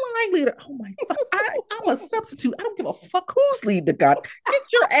 I'm the line leader. Oh my fuck. I'm a substitute. I don't give a fuck who's leading the gun. Get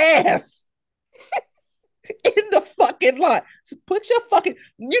your ass in the fucking line. So put your fucking,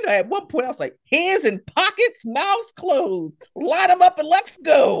 at one point I was like, hands in pockets, mouths closed. Line them up and let's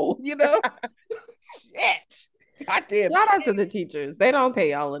go. Shit. Goddamn. Shout out to the teachers. They don't pay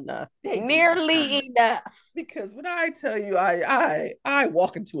y'all enough. Nearly enough. Because when I tell you, I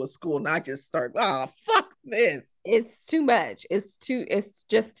walk into a school and I just start, fuck this. It's too much. It's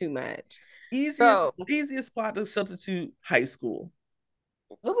just too much. Easiest spot to substitute high school.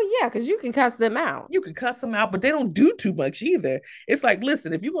 Well, yeah, because you can cuss them out. You can cuss them out, but they don't do too much either. It's like,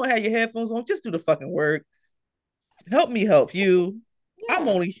 listen, if you're gonna have your headphones on, just do the fucking work. Help me help you. Yeah. I'm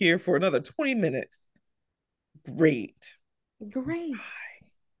only here for another 20 minutes. Great.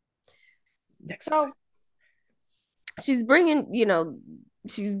 Next. So she brings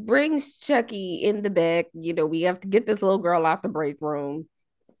Chucky in the back. We have to get this little girl out the break room.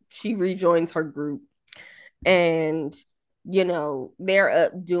 She rejoins her group. And they're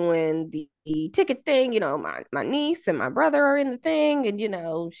up doing the ticket thing. My niece and my brother are in the thing, and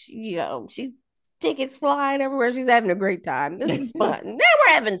she's tickets flying everywhere. She's having a great time. This is fun. Now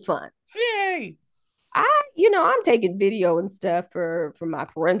we're having fun. Yay! I'm taking video and stuff for my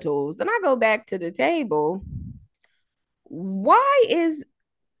parentals, and I go back to the table. Why is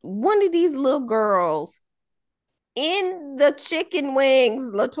one of these little girls in the chicken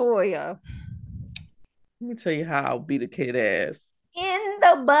wings, Latoya? Let me tell you how I'll beat a kid ass. In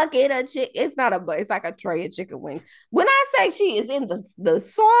the bucket of chicken. It's not a bucket. It's like a tray of chicken wings. When I say she is in the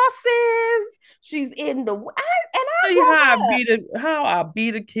sauces, she's in the. How I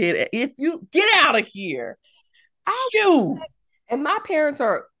beat a kid. If you get out of here, you. And my parents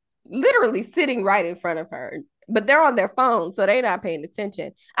are literally sitting right in front of her, but they're on their phone, so they're not paying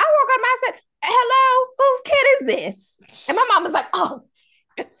attention. I woke up and I said, "Hello, whose kid is this?" And my mom was like, "Oh."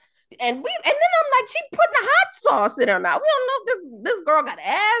 And then I'm like, she putting a hot sauce in her mouth. We don't know if this girl got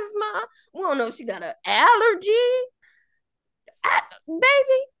asthma. We don't know if she got an allergy.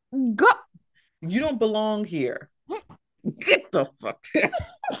 Baby, go. You don't belong here. Get the fuck out.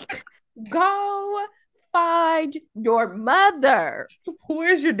 Go find your mother.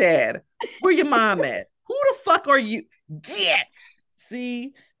 Where's your dad? Where your mom at? Who the fuck are you? Get.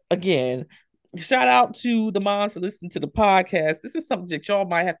 See, again, shout out to the moms that listen to the podcast. This is something that y'all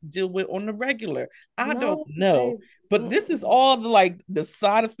might have to deal with on the regular. I don't know. But this is all the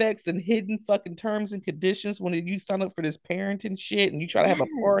side effects and hidden fucking terms and conditions when you sign up for this parenting shit and you try to have a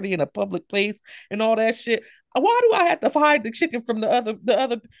party in a public place and all that shit. Why do I have to hide the chicken from the other?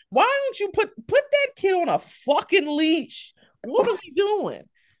 Why don't you put that kid on a fucking leash? What are we doing?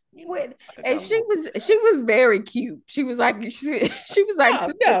 And she was very cute. She was like she was like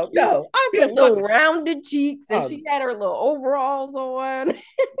no. I have little rounded cheeks and she had her little overalls on.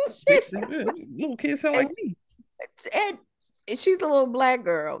 Little kids sound like me. And she's a little black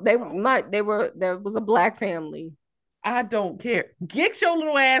girl. There was a black family. I don't care. Get your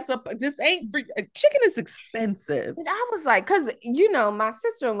little ass up. This ain't free. Chicken is expensive. And I was like, because my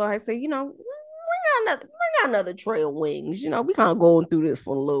sister-in-law had said, bring out another tray of wings. We kind of going through this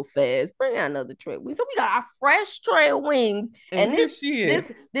one a little fast. Bring out another tray of wings. So we got our fresh tray of wings, and this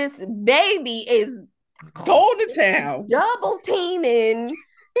baby is going to town, double teaming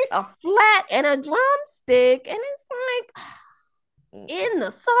a flat and a drumstick, and it's like in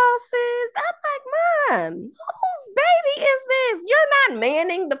the sauces. I'm like, Mom, whose baby is this? You're not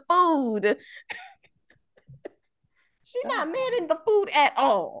manning the food. She's not manning the food at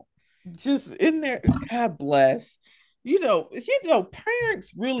all. Just in there. God bless.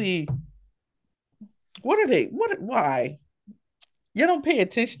 Parents really. What are they? Why? You don't pay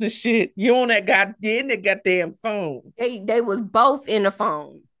attention to shit. You on that goddamn phone. They was both in the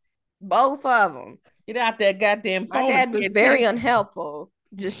phone. Both of them. Get out that goddamn phone. My dad was very unhelpful.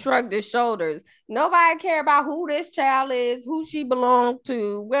 Just shrugged his shoulders. Nobody care about who this child is, who she belonged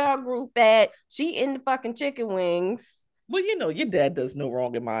to, where her group at. She in the fucking chicken wings. Well, your dad does no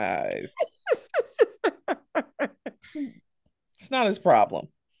wrong in my eyes. It's not his problem.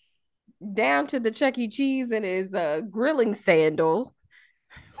 Down to the Chuck E. Cheese and his grilling sandal.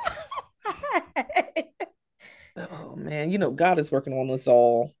 Oh man, God is working on us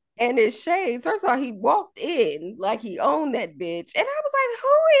all. And his shades. First of all, he walked in like he owned that bitch, and I was like,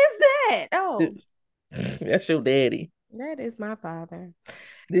 "Who is that?" Oh, that's your daddy. That is my father.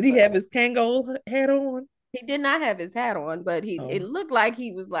 Did he have his Kangol hat on? He did not have his hat on, but it looked like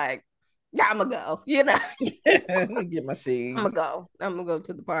he was like Yeah, I'm gonna go. You know, Let me get my I'm gonna shades. go. I'm gonna go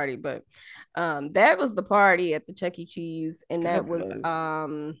to the party. But that was the party at the Chuck E. Cheese, and That was.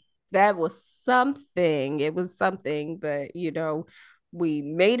 that was something. It was something, but we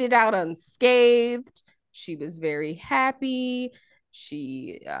made it out unscathed. She was very happy.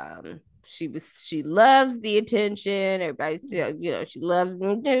 She loves the attention. Everybody, she loves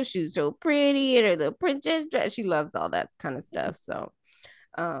me. She's so pretty and her little princess dress. She loves all that kind of stuff. So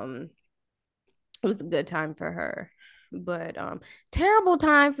um it was a good time for her. But terrible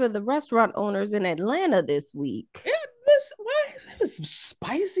time for the restaurant owners in Atlanta this week. Why it was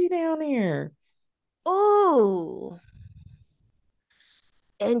spicy down there? Oh,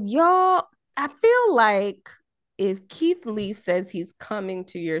 and y'all, I feel like if Keith Lee says he's coming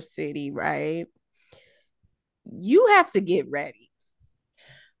to your city, right? You have to get ready.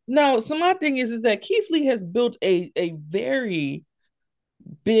 No, so my thing is that Keith Lee has built a very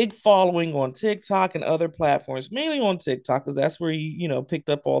big following on TikTok and other platforms, mainly on TikTok, because that's where he picked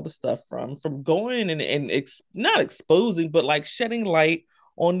up all the stuff from going and not exposing, but like shedding light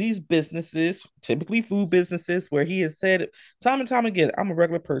on these businesses, typically food businesses, where he has said time and time again, I'm a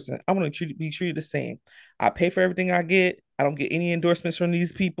regular person. I want to be treated the same. I pay for everything I get. I don't get any endorsements from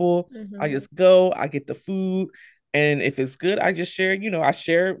these people. I Mm-hmm. just go, I get the food. And if it's good, I just share, I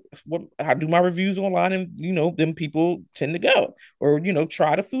share what I do my reviews online and then people tend to go or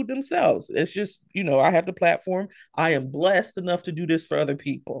try the food themselves. It's just I have the platform. I am blessed enough to do this for other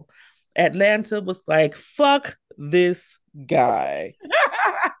people. Atlanta was like, fuck this guy.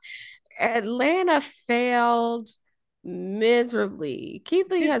 Atlanta failed miserably.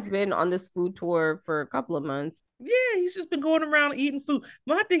 Keith Lee has been on this food tour for a couple of months. Yeah, he's just been going around eating food.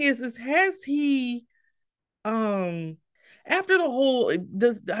 My thing is has he um after the whole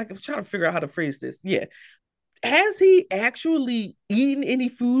does I'm trying to figure out how to phrase this. Yeah. Has he actually eaten any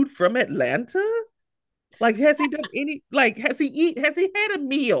food from Atlanta? Like has he done any like has he had a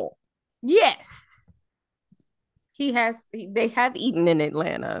meal? Yes. They have eaten in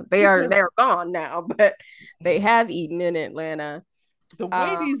Atlanta. Because they're gone now, but they have eaten in Atlanta. the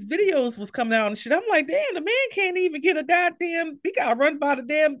way Um these videos was coming out and shit, I'm like, damn, the man can't even get a goddamn. He got to run by the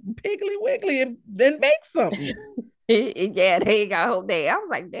damn Piggly Wiggly and then make something. yeah, they got a whole day. I was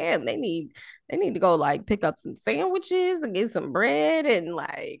like, damn, they need to go like pick up some sandwiches and get some bread and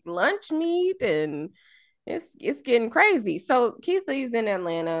like lunch meat, and it's getting crazy. So Keith Lee's in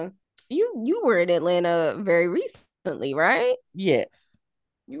Atlanta. You were in Atlanta very recently, right? Yes.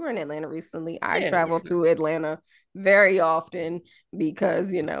 You were in Atlanta recently. I Yeah. travel to Atlanta very often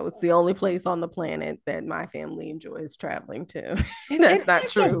because, it's the only place on the planet that my family enjoys traveling to. And That's it's not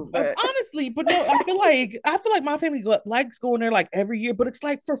like the true, but honestly, but no, I feel like my family likes going there like every year, but it's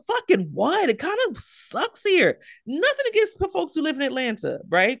like for fucking what? It kind of sucks here. Nothing against folks who live in Atlanta,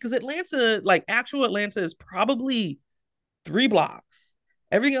 right? Because Atlanta, like actual Atlanta, is probably 3 blocks.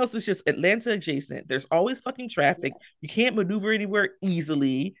 Everything else is just Atlanta adjacent. There's always fucking traffic. yeah. You can't maneuver anywhere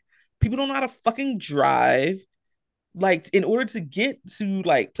easily. People don't know how to fucking drive. Like, in order to get to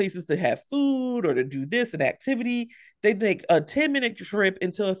like places to have food or to do this and activity, they take a 10-minute trip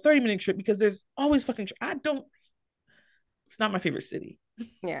into a 30-minute trip because there's always fucking. I don't. It's not my favorite city.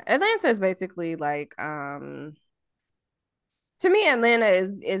 Yeah, Atlanta is basically like to me Atlanta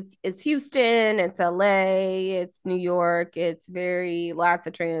is it's Houston, it's LA, it's New York, it's very lots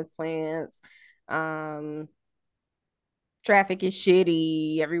of transplants. Um Traffic is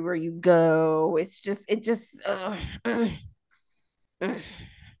shitty everywhere you go.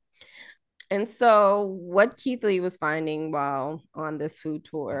 And so what Keith Lee was finding while on this food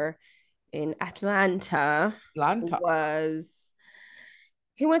tour in Atlanta Atlanta. was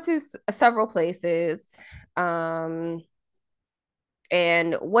he went to several places. Um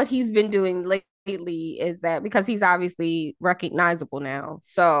And what he's been doing lately is that because he's obviously recognizable now.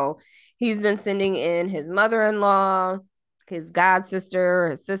 So he's been sending in his mother in law, his god sister,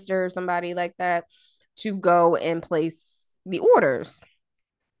 his sister, somebody like that, to go and place the orders.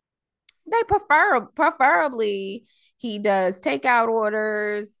 Preferably he does takeout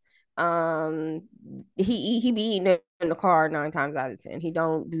orders. He be eating in the car 9 times out of 10. He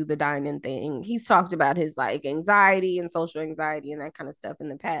don't do the dining thing. He's talked about his like anxiety and social anxiety and that kind of stuff in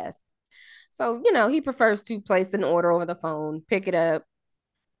the past. So he prefers to place an order over the phone, pick it up,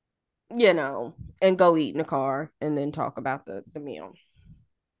 and go eat in the car and then talk about the meal.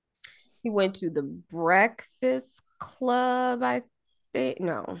 He went to the Breakfast Club, I think.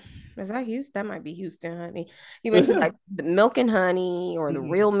 No, is that Houston? That might be Houston, honey. He went to like the Milk and Honey or the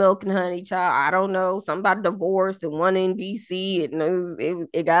Real Milk and Honey child. I don't know. Somebody divorced and one in DC.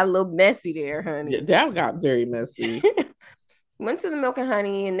 It got a little messy there, Yeah, honey. that got very messy. Went to the Milk and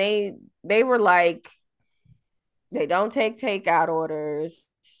Honey, and they were like, they don't take takeout orders.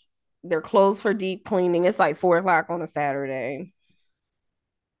 They're closed for deep cleaning. It's like 4 o'clock on a Saturday.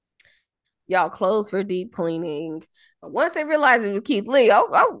 Y'all closed for deep cleaning. But once they realized it was Keith Lee,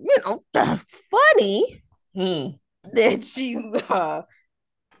 funny Hmm. that she's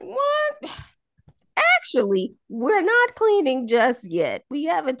what? Actually, we're not cleaning just yet. We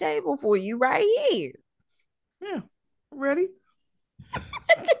have a table for you right here. Yeah. Ready?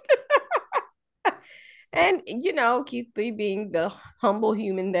 And Keith Lee, being the humble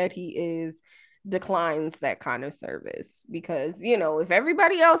human that he is, declines that kind of service because if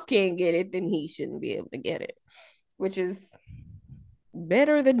everybody else can't get it, then he shouldn't be able to get it, which is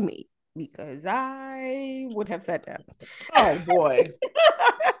better than me because I would have sat down. Oh boy.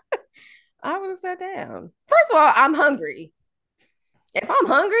 I would have sat down. First of all, I'm hungry. If I'm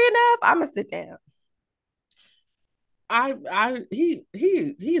hungry enough, I'm gonna sit down. He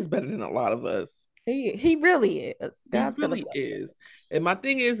is better than a lot of us. He really is. He God's gonna really bless him. is. And my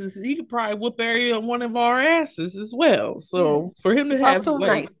thing is he could probably whoop every one of our asses as well. So Yes. for him So to talk have to him like,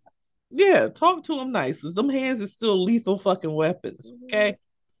 nice. yeah, talk to him nice. Them hands is still lethal fucking weapons. Mhm. Okay.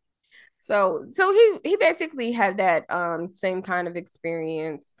 So he basically had that same kind of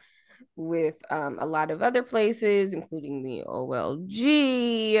experience with a lot of other places, including the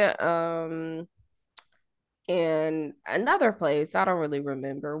OLG, and another place I don't really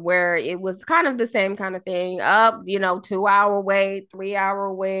remember, where it was kind of the same kind of thing. Up, 2 hour wait, 3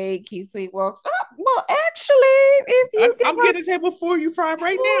 hour wait. Keith Lee walks up. Well, actually, if you give I'm us getting a table for you fried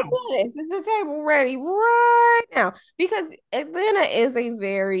right now. 2 minutes, is the table ready right now? Because Atlanta is a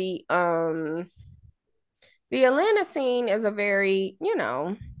very the Atlanta scene is a very,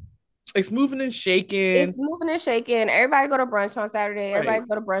 It's moving and shaking. it's moving and shaking. Everybody go to brunch on Saturday. Right. Everybody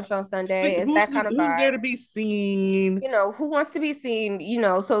go to brunch on Sunday. It's that kind of Who's vibe. there to be seen? Who wants to be seen?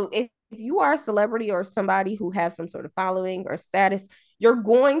 So if you are a celebrity or somebody who has some sort of following or status, you're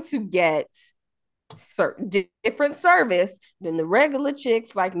going to get certain different service than the regular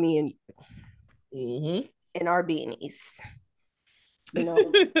chicks like me and Mm-hmm. in our beanies. You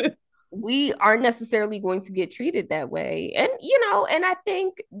know, we aren't necessarily going to get treated that way. And I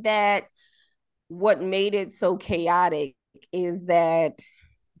think that what made it so chaotic is that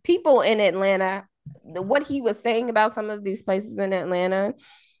people in Atlanta, what he was saying about some of these places in Atlanta,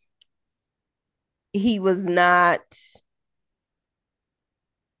 he was not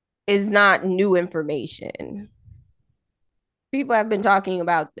is not new information. People have been talking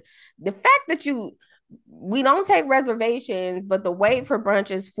about the fact that we don't take reservations, but the wait for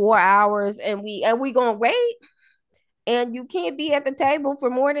brunch is 4 hours, and we gonna wait, and you can't be at the table for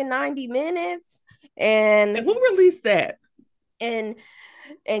more than 90 minutes, And and who released that? and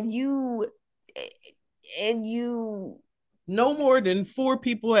and you and you No more than four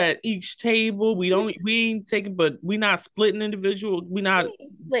people at each table. We ain't taking, but we not splitting individual. We not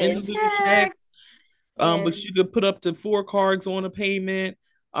splitting individual checks. checks, and But you could put up to four cards on a payment.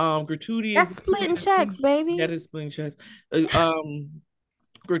 Gratuity is that's splitting included. As soon checks, as that baby. is splitting checks.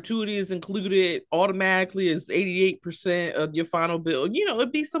 Gratuity is included automatically as 88% of your final bill.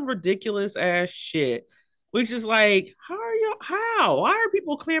 It'd be some ridiculous ass shit. Which is like, how? Why are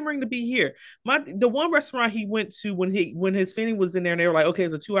people clamoring to be here? The one restaurant he went to when his family was in there and they were like, okay,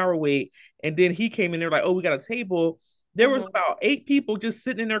 it's a 2 hour wait. And then he came in there like, oh, we got a table. There was Mhm. about 8 people just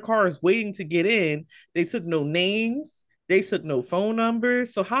sitting in their cars waiting to get in. They took no names. They took no phone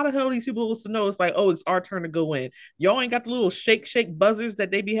numbers. So how the hell are these people supposed to know it's like, oh, it's our turn to go in? Y'all ain't got the little shake buzzers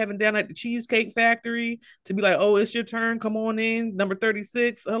that they be having down at the Cheesecake Factory to be like, oh, it's your turn. Come on in. Number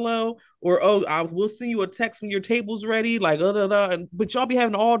 36. Hello. Or, oh, we'll send you a text when your table's ready. Like, but y'all be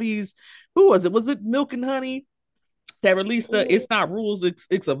having all these. Who was it? Was it Milk and Honey that released the It's Not Rules, it's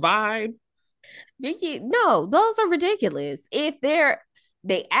a Vibe? No, those are ridiculous. If they're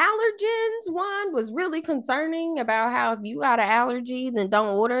the allergens one was really concerning about how if you got an allergy, then don't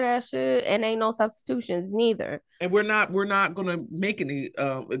order that shit, and ain't no substitutions neither. And we're not gonna make any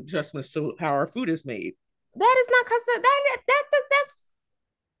adjustments to how our food is made. That is not custom.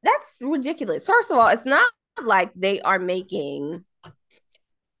 That's ridiculous. First of all, it's not like they are making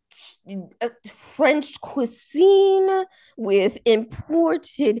French cuisine with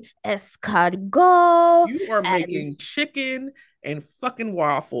imported escargot, You are and making chicken and fucking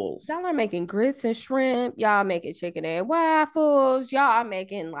waffles. y'all are making grits and shrimp. Y'all making chicken and waffles. Y'all are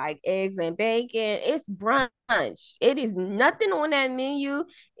making like eggs and bacon. It's brunch. It is nothing on that menu.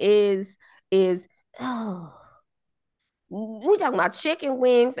 Is oh, we talking about chicken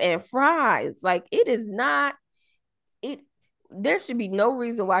wings and fries. Like it is not it. there should be no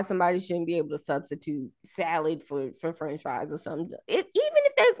reason why somebody shouldn't be able to substitute salad for French fries or something. Even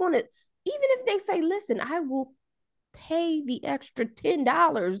if they want to, even if they say, "Listen, I will pay the extra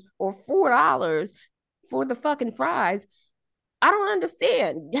 $10 or $4 for the fucking fries." I don't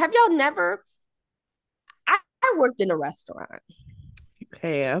understand. Have y'all never? I worked in a restaurant,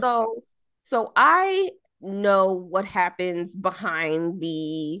 Have. so I know what happens behind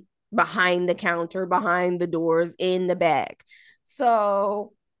the counter, behind the doors, in the back.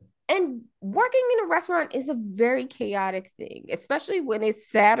 So, and working in a restaurant is a very chaotic thing, especially when it's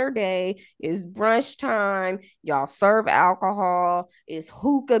Saturday, it's brunch time, y'all serve alcohol, it's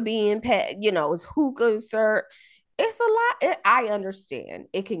hookah being packed, it's hookah served. It's a lot. I understand.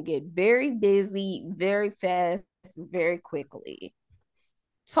 It can get very busy, very fast, very quickly.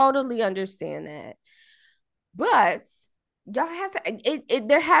 Totally understand that. But y'all have to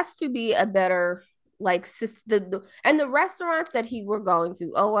there has to be a better like and the restaurants that he were going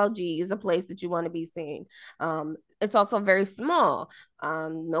to, OLG is a place that you want to be seen. It's also very small.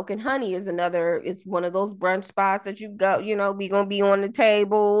 Milk and Honey is another, it's one of those brunch spots that you go, we gonna be on the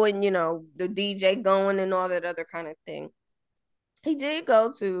table and the DJ going and all that other kind of thing. He did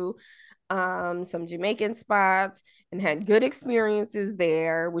go to some Jamaican spots and had good experiences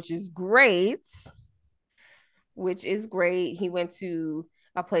there, which is great. He went to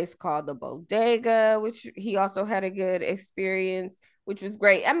a place called the Bodega, which he also had a good experience, which was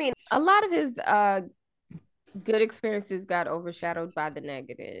great. I mean, a lot of his good experiences got overshadowed by the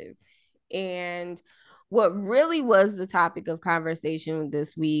negative. And what really was the topic of conversation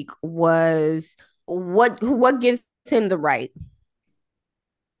this week was what gives him the right?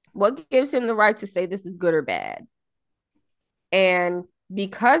 What gives him the right to say this is good or bad? And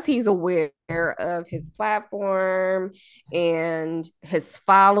because he's aware of his platform and his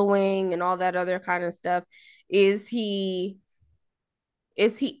following and all that other kind of stuff, is he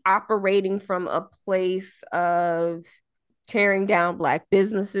operating from a place of tearing down Black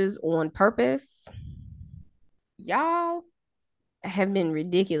businesses on purpose? Y'all have been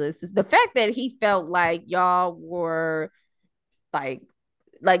ridiculous. It's the fact that he felt like y'all were like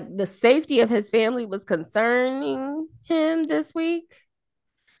the safety of his family was concerning him this week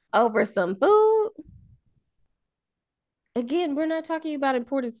over some food. Again, we're not talking about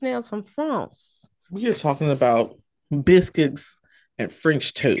imported snails from France. We are talking about biscuits and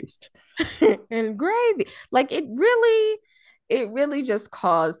French toast. And gravy. Like it really just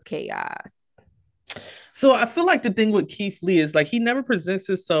caused chaos. So I feel like the thing with Keith Lee is like he never presents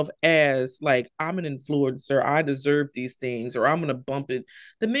himself as like I'm an influencer, I deserve these things, or I'm gonna bump it.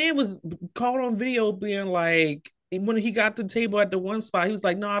 The man was caught on video being like when he got to the table at the one spot, he was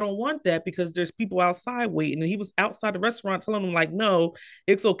like, "No, I don't want that because there's people outside waiting." And he was outside the restaurant telling them like, "No,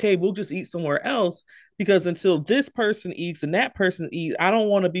 it's okay. We'll just eat somewhere else because until this person eats and that person eats, I don't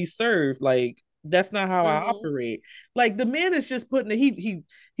want to be served." Like that's not how I Mm-hmm. operate. Like the man is just putting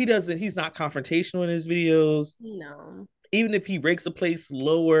he doesn't he's not confrontational in his videos. No. Even if he ranks a place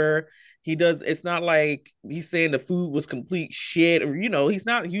lower, he does it's not like he's saying the food was complete shit or he's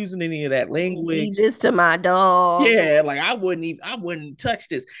not using any of that Feed language. this to my dog. Yeah, like I wouldn't touch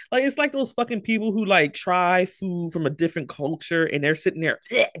this. Like it's like those fucking people who like try food from a different culture and they're sitting there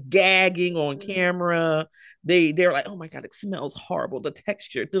gagging on camera. They're like, oh my god, it smells horrible. The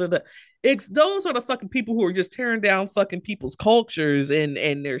texture, da, da, da. It's those are the fucking people who are just tearing down fucking people's cultures and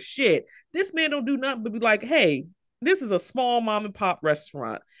their shit. This man don't do nothing but be like, hey, this is a small mom and pop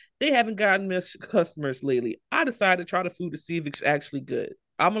restaurant. They haven't gotten much customers lately. I decided to try the food to see if it's actually good.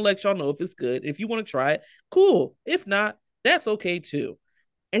 I'm gonna let y'all know if it's good. If you want to try it, cool. If not, that's okay too.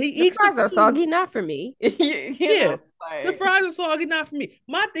 And he The eats the fries are food. soggy, not for me. Yeah. The Like fries are soggy, not for me.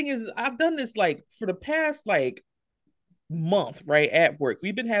 My thing is, I've done this like for the past like month, right, at work.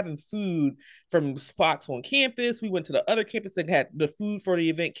 We've been having food from spots on campus. We went to the other campus and had the food for the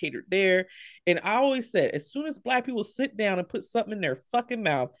event catered there. And I always said, as soon as Black people sit down and put something in their fucking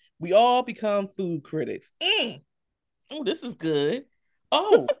mouth, we all become food critics. Oh, this is good.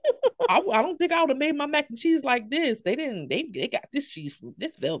 Oh, I don't think I would have made my mac and cheese like this. They didn't. They got this cheese from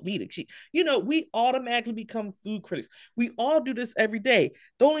this Velveeta cheese. We automatically become food critics. We all do this every day.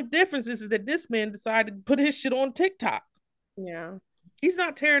 The only difference is that this man decided to put his shit on TikTok. yeah. He's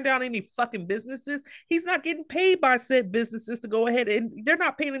not tearing down any fucking businesses. He's not getting paid by said businesses to go ahead and they're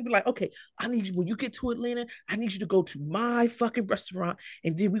not paying him to be like, okay, I need you when you get to Atlanta, I need you to go to my fucking restaurant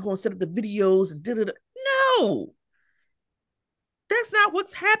and then we're gonna set up the videos and da da da. No, That's not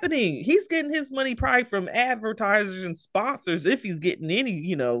what's happening. He's getting his money probably from advertisers and sponsors, if he's getting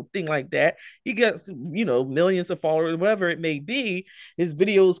any, thing like that. He gets, millions of followers, whatever it may be. His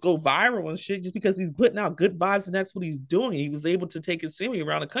videos go viral and shit just because he's putting out good vibes, and that's what he's doing. He was able to take his family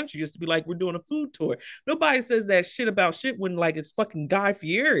around the country just to be like, we're doing a food tour. Nobody says that shit about shit when like it's fucking Guy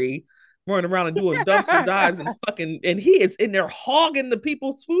Fieri running around and doing dumpster dives and and he is in there hogging the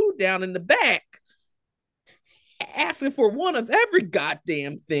people's food down in the back, asking for one of every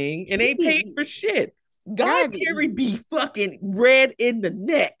goddamn thing and ain't paying for shit. Guy Fieri be fucking red in the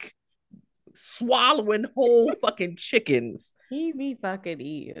neck, swallowing whole fucking chickens. He be fucking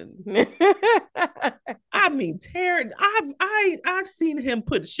eating. I mean, tearing. I've seen him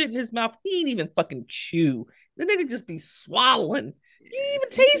put shit in his mouth. He ain't even fucking chew. The nigga just be swallowing. You ain't even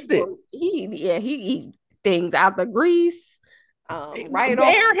taste it. He eat things out the grease. Right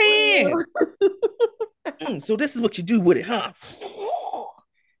bare hands. So this is what you do with it, huh?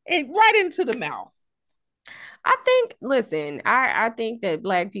 And right into the mouth. I think, listen, I think that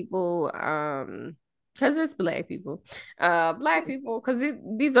black people, because it's black people, because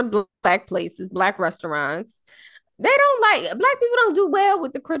these are black places, black restaurants. They don't black people don't do well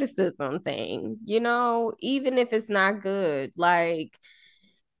with the criticism thing, even if it's not good. Like,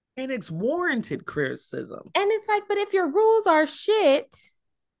 and it's warranted criticism. And it's like, but if your rules are shit,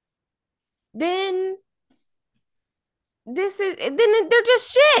 then they're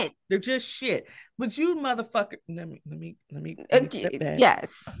just shit. They're just shit. But you motherfucker, let me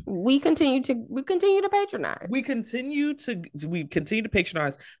yes, we continue to patronize. We continue to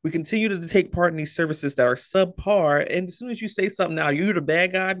patronize. We continue to take part in these services that are subpar. And as soon as you say something now, you're the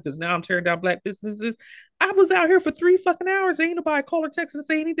bad guy because now I'm tearing down black businesses. I was out here for 3 fucking hours. Ain't nobody call or text and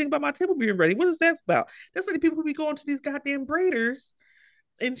say anything about my table being ready. What is that about? That's like the people who be going to these goddamn braiders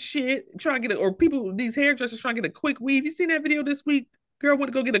and shit, trying to get it, or people, these hairdressers trying to get a quick weave. You seen that video this week? Girl went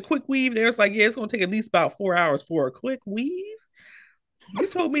to go get a quick weave. There's like, yeah, it's gonna take at least about 4 hours for a quick weave. You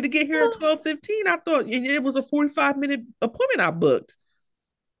told me to get here at 12:15. I thought it was a 45-minute appointment I booked.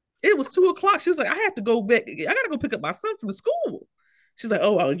 It was 2 o'clock. She was like, I have to go back. I gotta go pick up my son from school. She's like,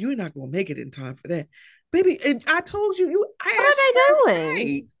 oh, well, you're not gonna make it in time for that, baby. And I told you. What are they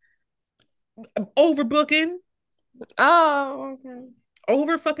doing? Overbooking. Oh, okay.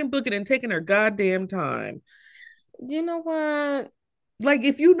 Over fucking booking and taking their goddamn time. You know what? Like,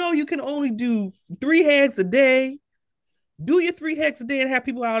 if you know you can only do 3 hags a day, do your 3 hags a day and have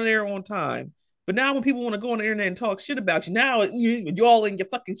people out there on time. But now when people want to go on the internet and talk shit about you, now you're all in your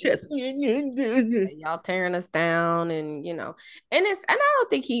fucking chest. Y'all tearing us down, and I don't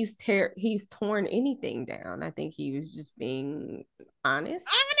think he's torn anything down. I think he was just being honest.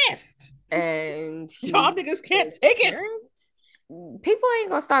 And y'all niggas can't take it. People ain't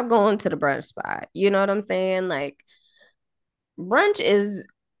gonna stop going to the brunch spot. You know what I'm saying? Like, brunch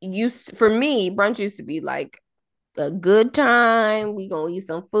used to be like a good time. We gonna eat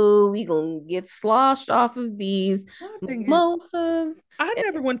some food. We gonna get sloshed off of these mimosas. I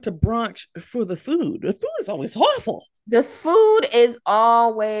never went to brunch for the food. The food is always awful. The food is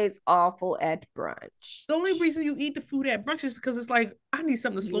always awful at brunch. The only reason you eat the food at brunch is because it's like, I need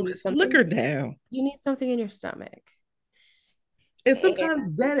something to slow this liquor down. You need something in your stomach. And sometimes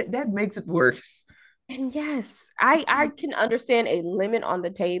that makes it worse. And yes, I can understand a limit on the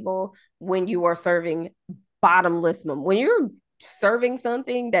table when you are serving bottomless. When you're serving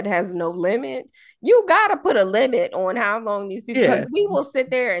something that has no limit, you gotta put a limit on how long these people. Because we will sit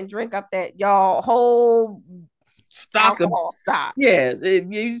there and drink up that y'all whole alcohol stock. Yeah,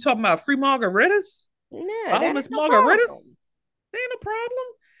 you talking about free margaritas? Yeah, bottomless margaritas. They ain't no problem.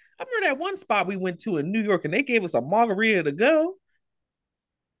 I remember that one spot we went to in New York, and they gave us a margarita to go.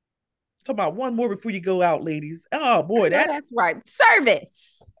 Talk about one more before you go out, ladies. Oh boy, that's right.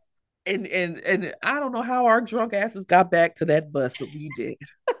 Service. And I don't know how our drunk asses got back to that bus, but we did.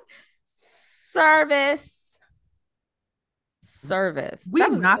 Service. We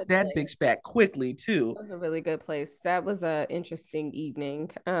knocked that bitch back quickly too. That was a really good place. That was an interesting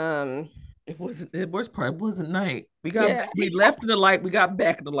evening. It wasn't the worst part. It wasn't night. We left in the light. We got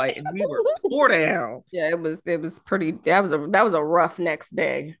back in the light, and we were tore down. Yeah, it was pretty. That was a rough next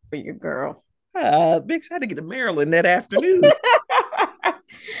day for your girl. Bitch, I had to get to Maryland that afternoon.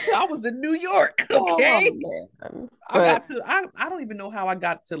 I was in New York. Okay, I don't even know how I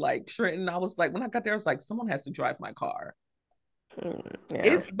got to like Trenton. I was like, when I got there, I was like, someone has to drive my car.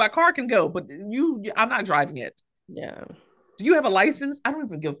 My car can go, but I'm not driving it. Yeah. Do you have a license? I don't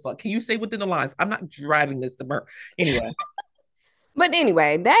even give a fuck. Can you say within the lines? I'm not driving this to Mer. Anyway. But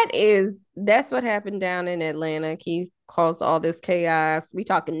anyway, that's what happened down in Atlanta. Keith caused all this chaos. We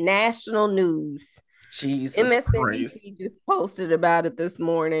talking national news. Jesus Christ. MSNBC just posted about it this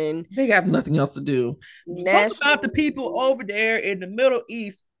morning. They have nothing else to do. Talk about the National people news. over there in the Middle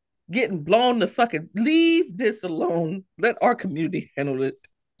East getting blown the fucking leave this alone. Let our community handle it.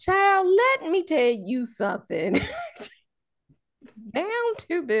 Child, let me tell you something. down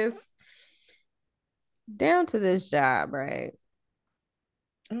to this, down to this job, right?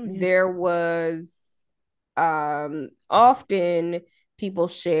 Oh yeah. There was often people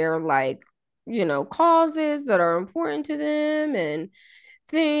share like, causes that are important to them and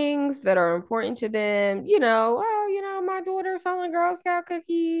things that are important to them, oh, my daughter selling Girl Scout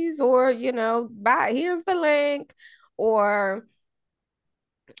cookies, or, buy, here's the link, or,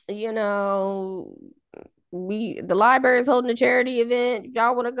 you know, the library is holding a charity event. If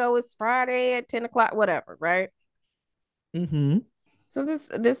y'all want to go, it's Friday at 10 o'clock, whatever, right? Mm-hmm. So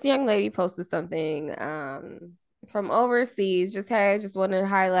this young lady posted something from overseas. Just wanted to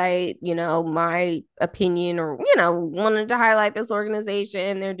highlight, my opinion, or wanted to highlight this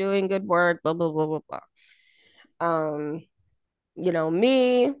organization. They're doing good work, blah blah blah blah blah. Um,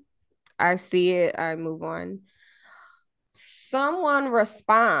 me, I see it, I move on. Someone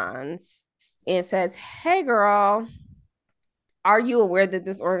responds and says, "Hey girl, are you aware that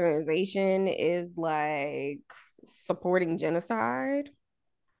this organization is like supporting genocide?"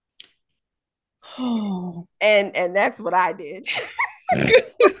 Oh. And that's what I did.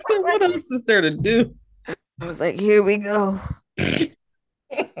 So what else is there to do? I was like, here we go. And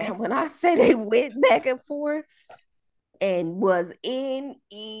when I say they went back and forth and was in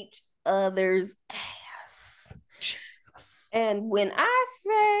each other's ass. Jesus. And when I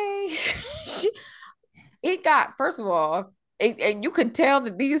say it got, first of all, and you could tell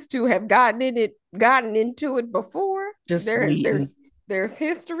that these two have gotten into it before. Just waiting. There's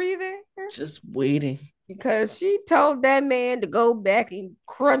history there. Just waiting. Because she told that man to go back and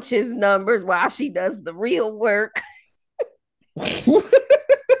crunch his numbers while she does the real work. I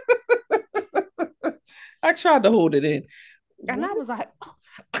tried to hold it in. And I was like, oh.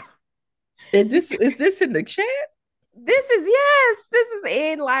 And is this in the chat? This is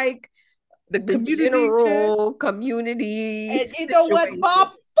in like The the community general community. And you know what,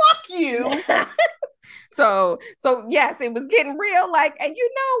 Bob? Fuck you. So yes, it was getting real. Like, and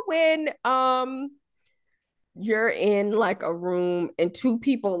when you're in like a room and two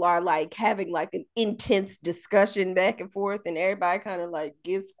people are like having like an intense discussion back and forth, and everybody kind of like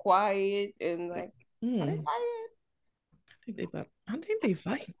gets quiet and like, are they fighting? I think they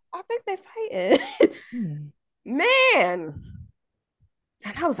fight. I think they fighting. Man.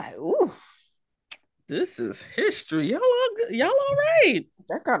 And I was like, ooh. This is history. Y'all all right.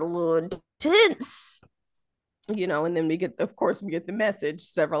 That got a little intense. And then we get the message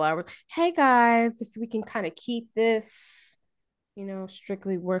several hours. Hey guys, if we can kind of keep this,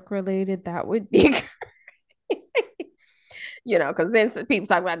 strictly work related, that would be because then some people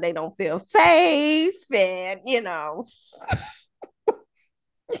talk about they don't feel safe, and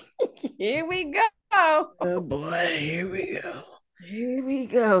here we go. Oh boy, here we go. Here we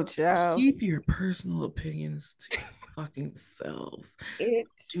go, child. Keep your personal opinions to your fucking selves.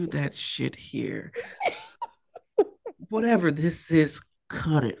 Do that shit here. Whatever this is,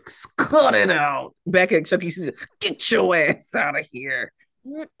 cut it. Cut it out. Back at Chucky, get your ass out of here.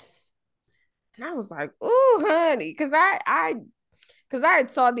 And I was like, "Ooh, honey," because I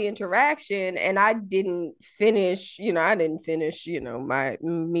saw the interaction and I didn't finish. My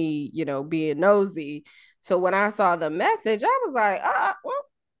being nosy. So when I saw the message, I was like, well,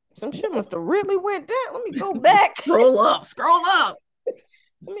 some shit must have really went down. Let me go back. Scroll up.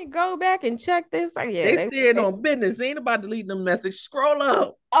 Let me go back and check this. Oh, yeah, they said on business. Ain't about deleting the message. Scroll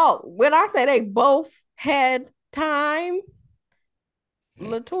up. Oh, when I say they both had time,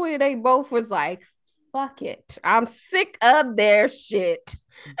 LaToya, they both was like, fuck it. I'm sick of their shit.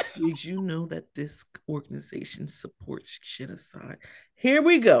 Did you know that this organization supports genocide? Here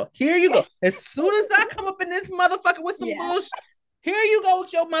we go. Here you go. As soon as I come up in this motherfucker with some bullshit, here you go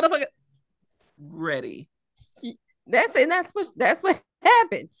with your motherfucker. Ready. That's what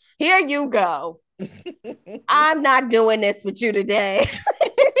happened. Here you go. I'm not doing this with you today.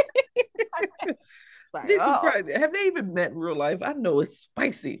 Like, have they even met in real life? I know it's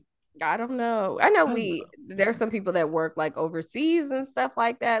spicy. I don't know. I know there's some people that work like overseas and stuff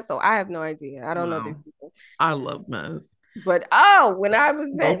like that. So I have no idea. I don't know these people. I love Mez. But when I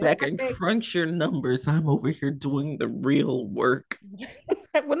was go back and crunch your numbers, I'm over here doing the real work.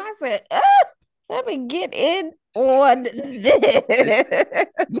 When I said, let me get in on this.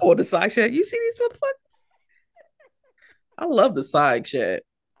 More the side chat. You see these motherfuckers? I love the side chat.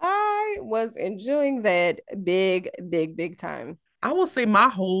 I was enjoying that big time. I will say my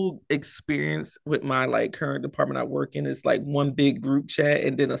whole experience with my like current department I work in is like one big group chat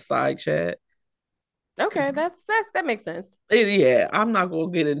and then a side chat. Okay, that makes sense. Yeah, I'm not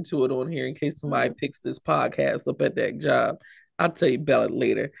gonna get into it on here in case somebody picks this podcast up at that job. I'll tell you about it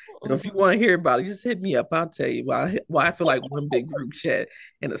later. And if you Mhm. want to hear about it, just hit me up. I'll tell you why I feel like one big group chat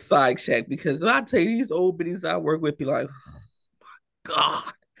and a side chat because I tell you these old biddies I work with be like, oh,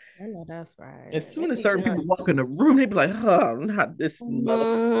 God. I know that's right. As They soon as be certain people going. walk in the room, they be like, oh, not this mother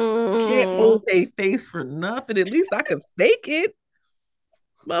can't Mhm. hold a face for nothing. At least I can fake it.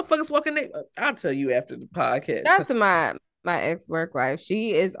 Motherfuckers walking there. I'll tell you after the podcast. That's my ex work wife.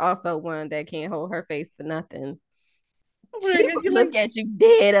 She is also one that can't hold her face for nothing. She would You look at you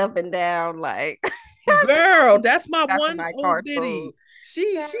dead up and down like girl, that's my got one somebody old cartoon. biddy.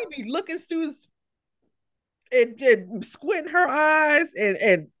 She be looking students and squinting her eyes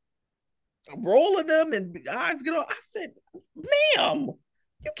and rolling them and eyes get on. I said, ma'am,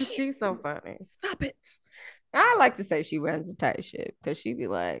 you can't She's so funny. stop it. I like to say she runs a tight ship because she'd be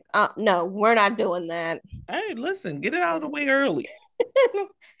like, no, we're not doing that. Hey, listen, get it out of the way early.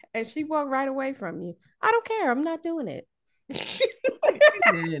 And she walked right away from you. I don't care. I'm not doing it.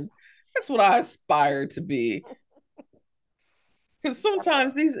 And that's what I aspire to be. Because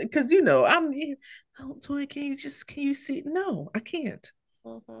sometimes these, because oh, Toy, can you see? No, I can't.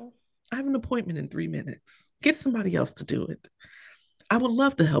 Mhm. I have an appointment in 3 minutes. Get somebody else to do it. I would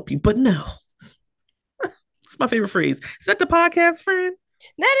love to help you, but no. It's my favorite phrase. Is that the podcast, friend?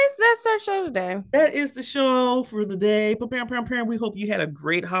 That's our show today. That is the show for the day. We hope you had a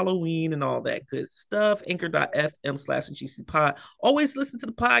great Halloween and all that good stuff. Anchor.fm/GC pod. Always listen to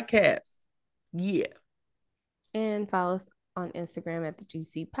the podcast. Yeah. And follow us on Instagram at the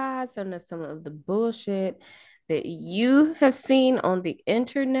GC Pod. Send us some of the bullshit that you have seen on the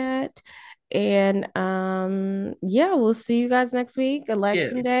internet. And yeah, we'll see you guys next week. Yeah.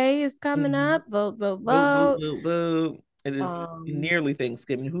 Election day is coming Mhm. up. Vote, vote, Vote, vote, vote. vote, vote. It is Um, nearly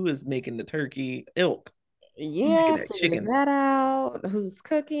Thanksgiving. Who is making the turkey? Ilk. Who's yeah, making that figure chicken? that out. Who's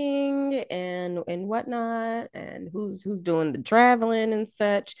cooking and whatnot, and who's doing the traveling and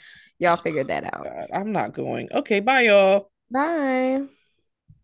such. Y'all figure that out. God, I'm not going. Okay, bye, y'all. Bye.